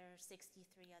 and there are 63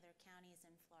 other counties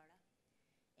in Florida.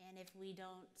 And if we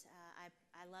don't,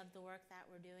 I love the work that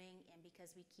we're doing, and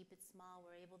because we keep it small,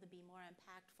 we're able to be more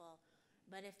impactful.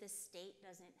 But if the state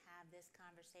doesn't have this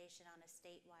conversation on a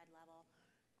statewide level,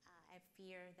 I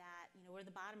fear that, we're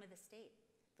the bottom of the state.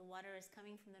 The water is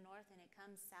coming from the north and it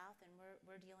comes south, and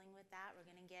we're dealing with that. We're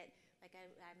going to get, like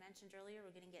I mentioned earlier,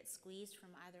 we're going to get squeezed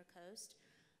from either coast.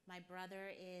 My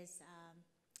brother is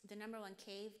the #1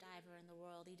 cave diver in the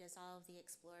world. He does all of the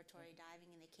exploratory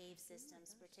diving in the cave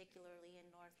systems, particularly in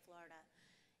North Florida.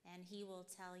 And he will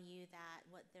tell you that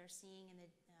what they're seeing in the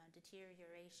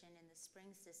deterioration in the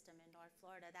spring system in North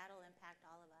Florida, that'll impact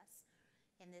all of us.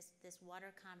 And this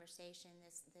water conversation,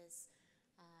 this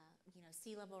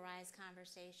sea level rise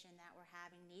conversation that we're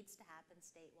having needs to happen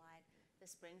statewide. The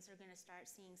springs are going to start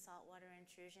seeing saltwater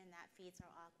intrusion. That feeds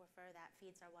our aquifer. That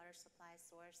feeds our water supply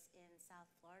source in South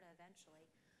Florida eventually.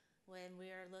 When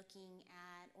we're looking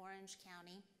at Orange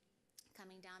County,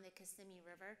 coming down the Kissimmee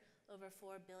River, over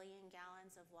 4 billion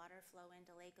gallons of water flow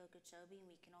into Lake Okeechobee, and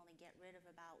we can only get rid of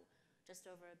about just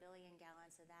over 1 billion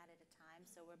gallons of that at a time.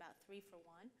 So we're about 3 for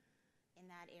 1 in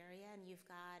that area. And you've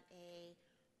got a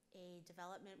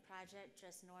development project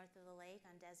just north of the lake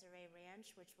on Desiree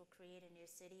Ranch, which will create a new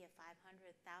city of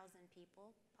 500,000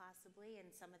 people, possibly,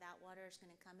 and some of that water is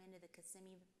going to come into the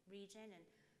Kissimmee region, and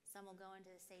some will go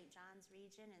into the St. Johns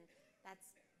region, and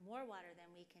that's more water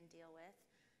than we can deal with.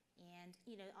 And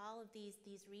all of these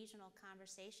regional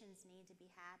conversations need to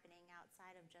be happening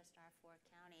outside of just our 4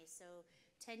 counties. So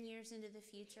 10 years into the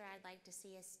future, I'd like to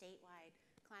see a statewide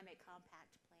climate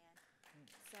compact plan.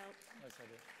 So. Nice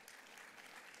idea.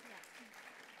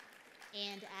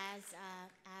 And as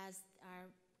our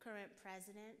current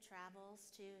president travels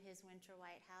to his winter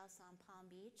White House on Palm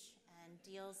Beach and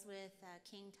deals with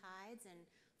king tides and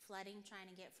flooding trying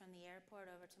to get from the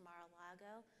airport over to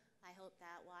Mar-a-Lago, I hope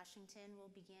that Washington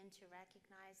will begin to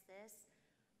recognize this.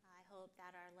 I hope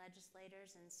that our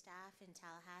legislators and staff in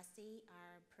Tallahassee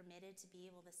are permitted to be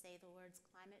able to say the words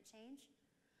climate change.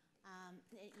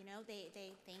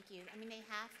 They thank you. I mean, they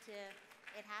have to.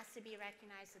 It has to be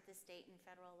recognized at the state and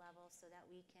federal level so that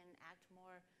we can act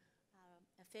more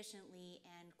efficiently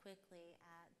and quickly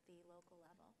at the local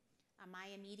level. My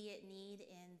immediate need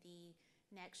in the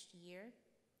next year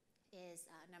is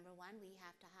 #1, we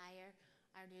have to hire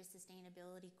our new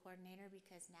sustainability coordinator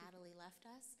because Natalie left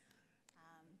us.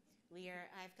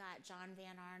 I've got John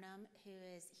Van Arnhem, who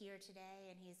is here today,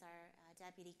 and he's our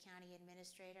deputy county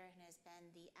administrator and has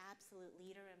been the absolute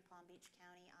leader in Palm Beach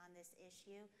County on this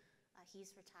issue.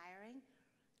 He's retiring,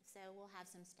 so we'll have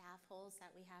some staff holes that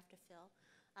we have to fill.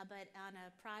 But on a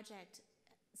project,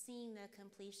 seeing the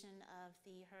completion of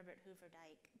the Herbert Hoover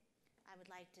Dike, I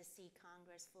would like to see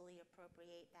Congress fully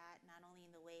appropriate that, not only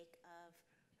in the wake of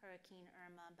Hurricane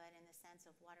Irma, but in the sense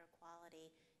of water quality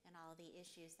and all the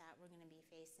issues that we're going to be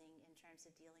facing in terms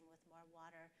of dealing with more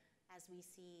water as we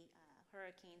see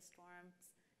hurricane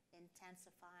storms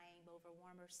intensifying over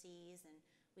warmer seas, and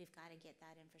we've got to get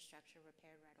that infrastructure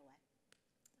repaired right away.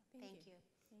 Thank you.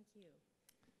 Thank you.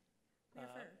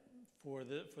 For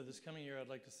this coming year, I'd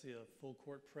like to see a full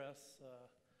court press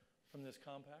from this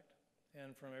compact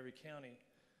and from every county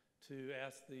to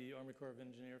ask the Army Corps of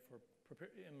Engineers for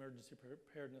emergency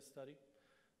preparedness study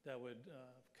that would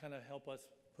kind of help us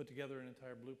put together an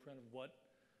entire blueprint of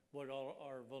what all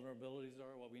our vulnerabilities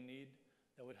are, what we need,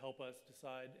 that would help us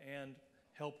decide and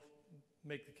help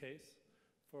make the case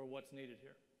for what's needed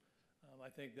here. I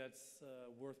think that's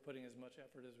worth putting as much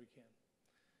effort as we can.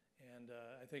 And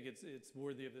I think it's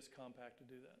worthy of this compact to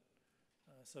do that.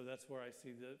 So that's where I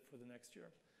see for the next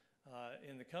year.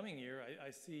 In the coming year,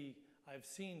 I've seen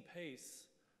PACE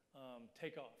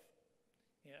take off.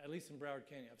 Yeah, at least in Broward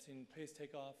County, I've seen PACE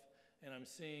take off, and I'm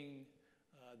seeing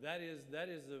that is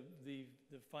the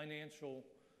financial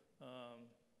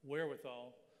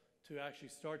wherewithal to actually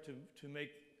start to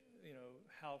make, you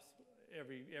know,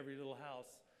 every little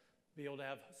house be able to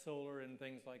have solar and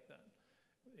things like that.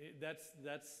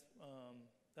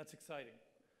 That's exciting.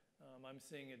 I'm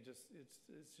seeing it's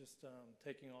just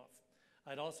taking off.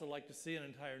 I'd also like to see an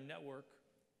entire network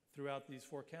throughout these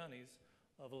 4 counties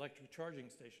of electric charging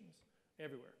stations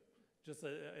everywhere. Just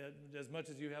as much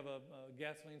as you have a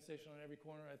gasoline station on every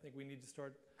corner, I think we need to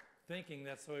start thinking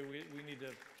that's the way we need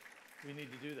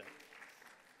to do that.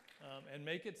 And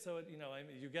make it so you know, I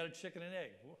mean, you've got a chicken and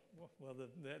egg. Well,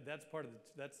 that's part of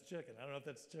that's chicken. I don't know if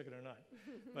that's chicken or not,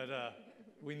 but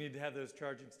we need to have those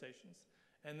charging stations.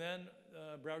 And then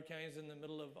Broward County is in the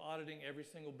middle of auditing every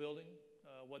single building,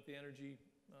 what the energy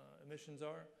emissions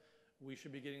are. We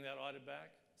should be getting that audit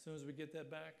back. As soon as we get that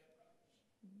back,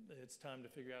 it's time to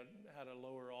figure out how to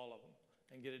lower all of them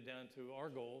and get it down to our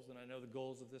goals, and I know the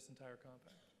goals of this entire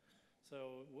compact.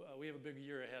 So we have a big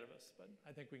year ahead of us, but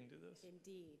I think we can do this.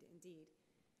 Indeed, indeed.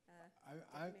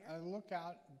 I look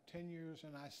out 10 years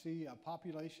and I see a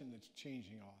population that's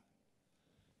changing a lot.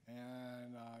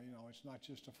 And, you know, it's not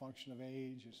just a function of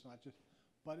age,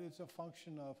 but it's a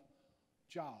function of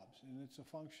jobs, and it's a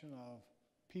function of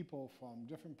people from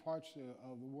different parts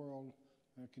of the world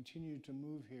that continue to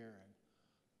move here, and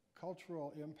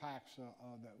cultural impacts that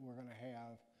we're going to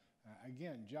have.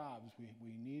 Again, jobs.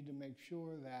 We need to make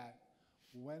sure that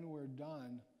when we're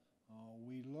done,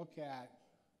 we look at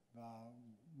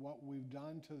what we've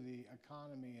done to the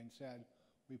economy and said,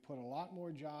 we put a lot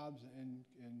more jobs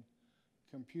in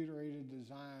computer-aided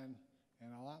design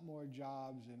and a lot more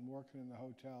jobs in working in the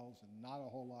hotels and not a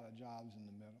whole lot of jobs in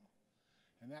the middle.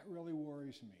 And that really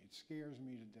worries me. It scares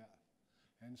me to death.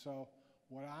 And so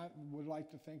what I would like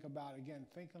to think about, again,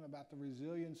 thinking about the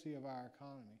resiliency of our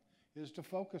economy, is to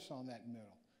focus on that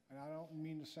middle. And I don't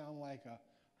mean to sound like a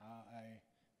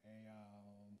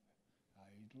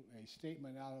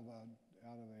statement out of a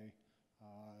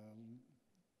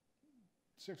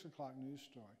 6 o'clock news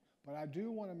story. But I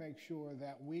do want to make sure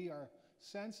that we are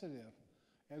sensitive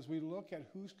as we look at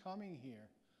who's coming here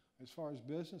as far as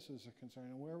businesses are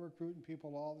concerned, and we're recruiting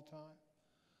people all the time,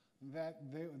 that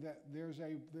there's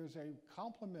a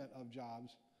complement of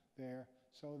jobs there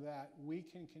so that we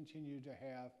can continue to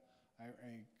have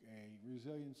a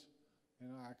resilience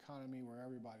in our economy where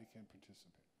everybody can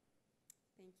participate.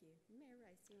 Thank you. Mayor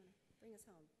Rice, you want to bring us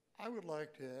home? I would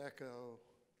like to echo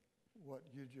what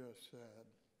you just said.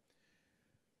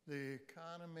 The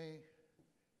economy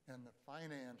and the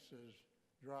finances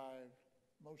drive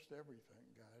most everything,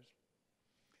 guys.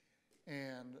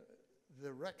 And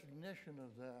the recognition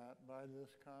of that by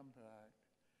this compact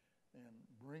and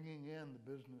bringing in the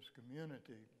business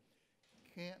community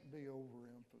can't be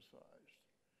overemphasized.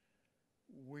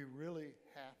 We really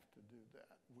have to do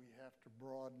that. We have to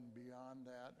broaden beyond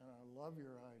that, and I love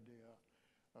your idea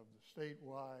of the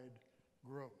statewide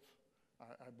growth.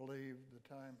 I believe the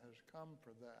time has come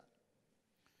for that.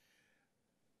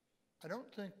 I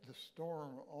don't think the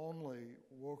storm only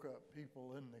woke up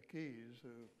people in the Keys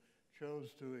who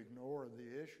chose to ignore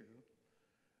the issue.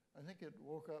 I think it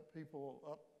woke up people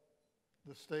up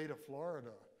the state of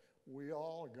Florida. We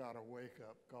all got a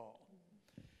wake-up call.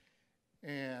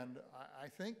 And I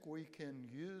think we can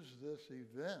use this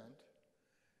event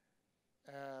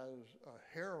as a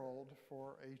herald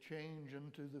for a change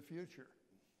into the future,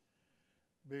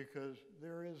 because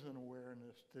there is an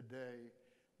awareness today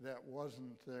that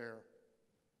wasn't there,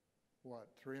 what,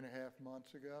 3.5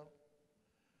 months ago?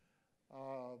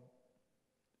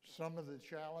 Some of the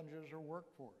challenges are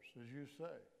workforce, as you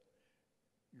say.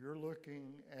 You're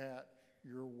looking at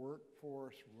your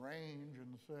workforce range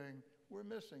and saying, we're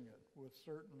missing it with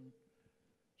certain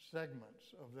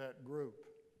segments of that group.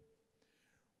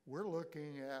 We're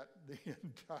looking at the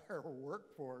entire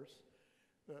workforce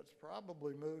that's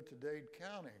probably moved to Dade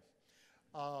County,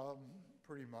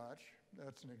 pretty much.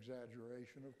 That's an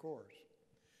exaggeration, of course.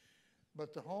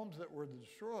 But the homes that were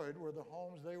destroyed were the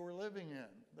homes they were living in.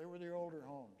 They were the older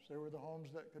homes. They were the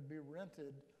homes that could be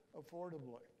rented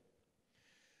affordably.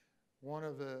 One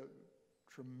of the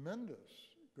tremendous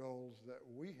goals that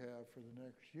we have for the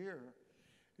next year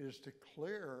is to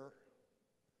clear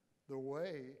the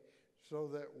way so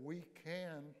that we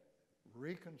can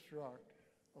reconstruct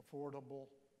affordable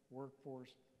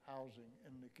workforce housing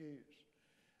in the Keys.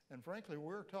 And frankly,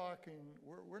 we're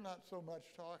not so much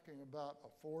talking about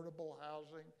affordable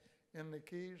housing in the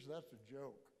Keys. That's a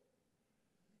joke.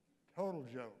 Total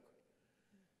joke.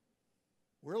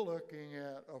 We're looking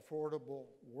at affordable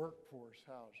workforce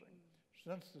housing.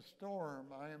 Since the storm,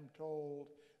 I am told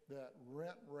that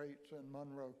rent rates in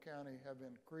Monroe County have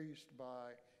increased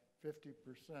by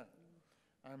 50%.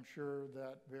 I'm sure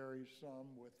that varies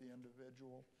some with the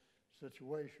individual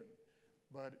situation,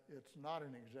 but it's not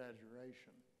an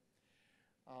exaggeration.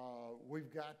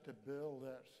 We've got to build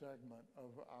that segment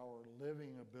of our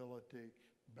living ability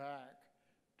back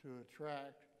to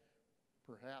attract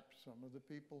perhaps some of the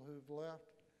people who've left,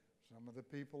 some of the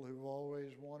people who've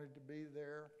always wanted to be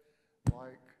there,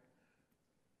 like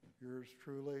yours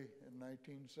truly in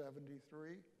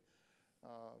 1973.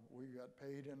 We got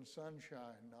paid in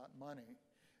sunshine, not money.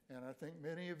 And I think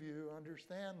many of you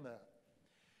understand that.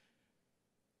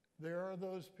 There are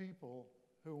those people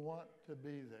who want to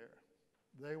be there.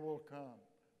 They will come.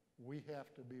 We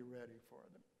have to be ready for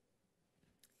them.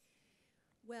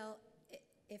 Well,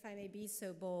 if I may be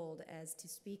so bold as to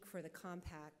speak for the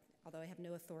compact, although I have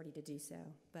no authority to do so,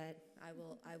 but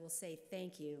I will say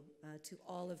thank you to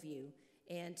all of you,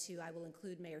 and I will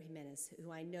include Mayor Jimenez,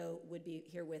 who I know would be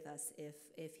here with us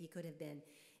if he could have been.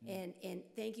 And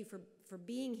thank you for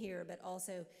being here, but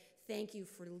also thank you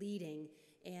for leading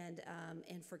and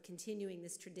for continuing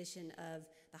this tradition of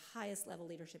the highest level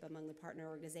leadership among the partner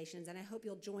organizations. And I hope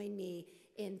you'll join me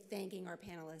in thanking our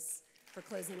panelists for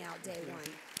closing out day one.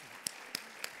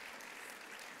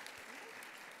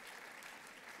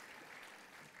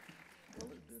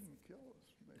 Well, it didn't kill us.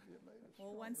 Maybe it made us Well,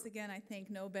 stronger. once again, I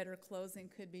think no better closing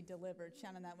could be delivered.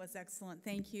 Shannon, that was excellent.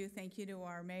 Thank you. Thank you to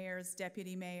our mayors,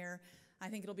 deputy mayor. I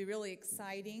think it'll be really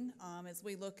exciting as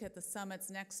we look at the summits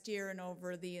next year and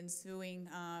over the ensuing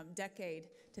decade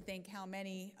to think how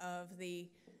many of the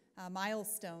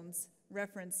milestones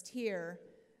referenced here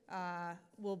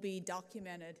will be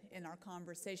documented in our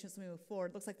conversations as we move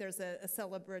forward. Looks like there's a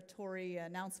celebratory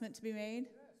announcement to be made.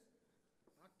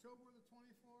 October the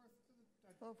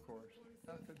 24th. Of course.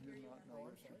 How could you not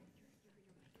know this?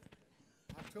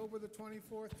 October the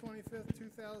 24th, 25th,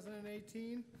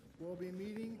 2018, we'll be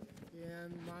meeting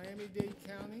in Miami-Dade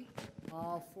County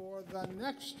for the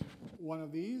next one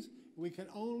of these. We can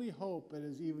only hope it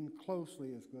is even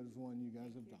closely as good as the one you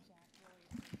guys have done.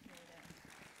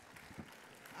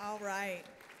 All right.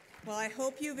 Well, I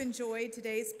hope you've enjoyed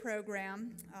today's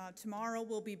program. Tomorrow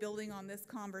we'll be building on this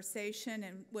conversation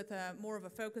and with more of a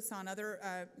focus on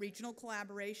other regional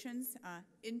collaborations,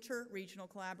 inter-regional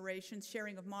collaborations,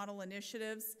 sharing of model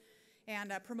initiatives,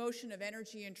 and promotion of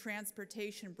energy and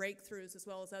transportation breakthroughs, as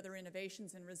well as other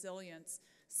innovations and resilience.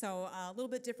 So a little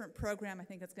bit different program. I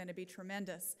think it's going to be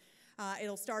tremendous.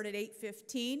 It'll start at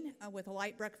 8:15 with a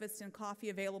light breakfast and coffee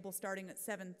available starting at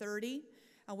 7:30.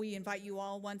 We invite you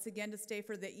all once again to stay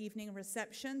for the evening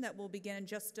reception that will begin in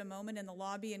just a moment in the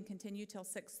lobby and continue till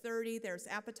 6:30. There's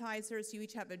appetizers. You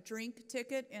each have a drink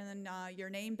ticket and your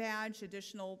name badge.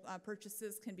 Additional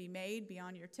purchases can be made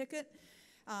beyond your ticket.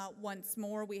 Once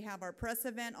more, we have our press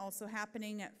event also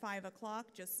happening at 5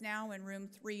 o'clock just now in room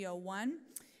 301.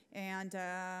 And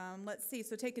let's see,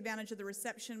 so take advantage of the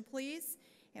reception, please.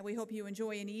 And we hope you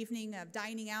enjoy an evening of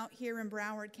dining out here in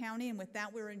Broward County. And with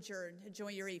that, we're adjourned. Enjoy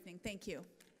your evening. Thank you.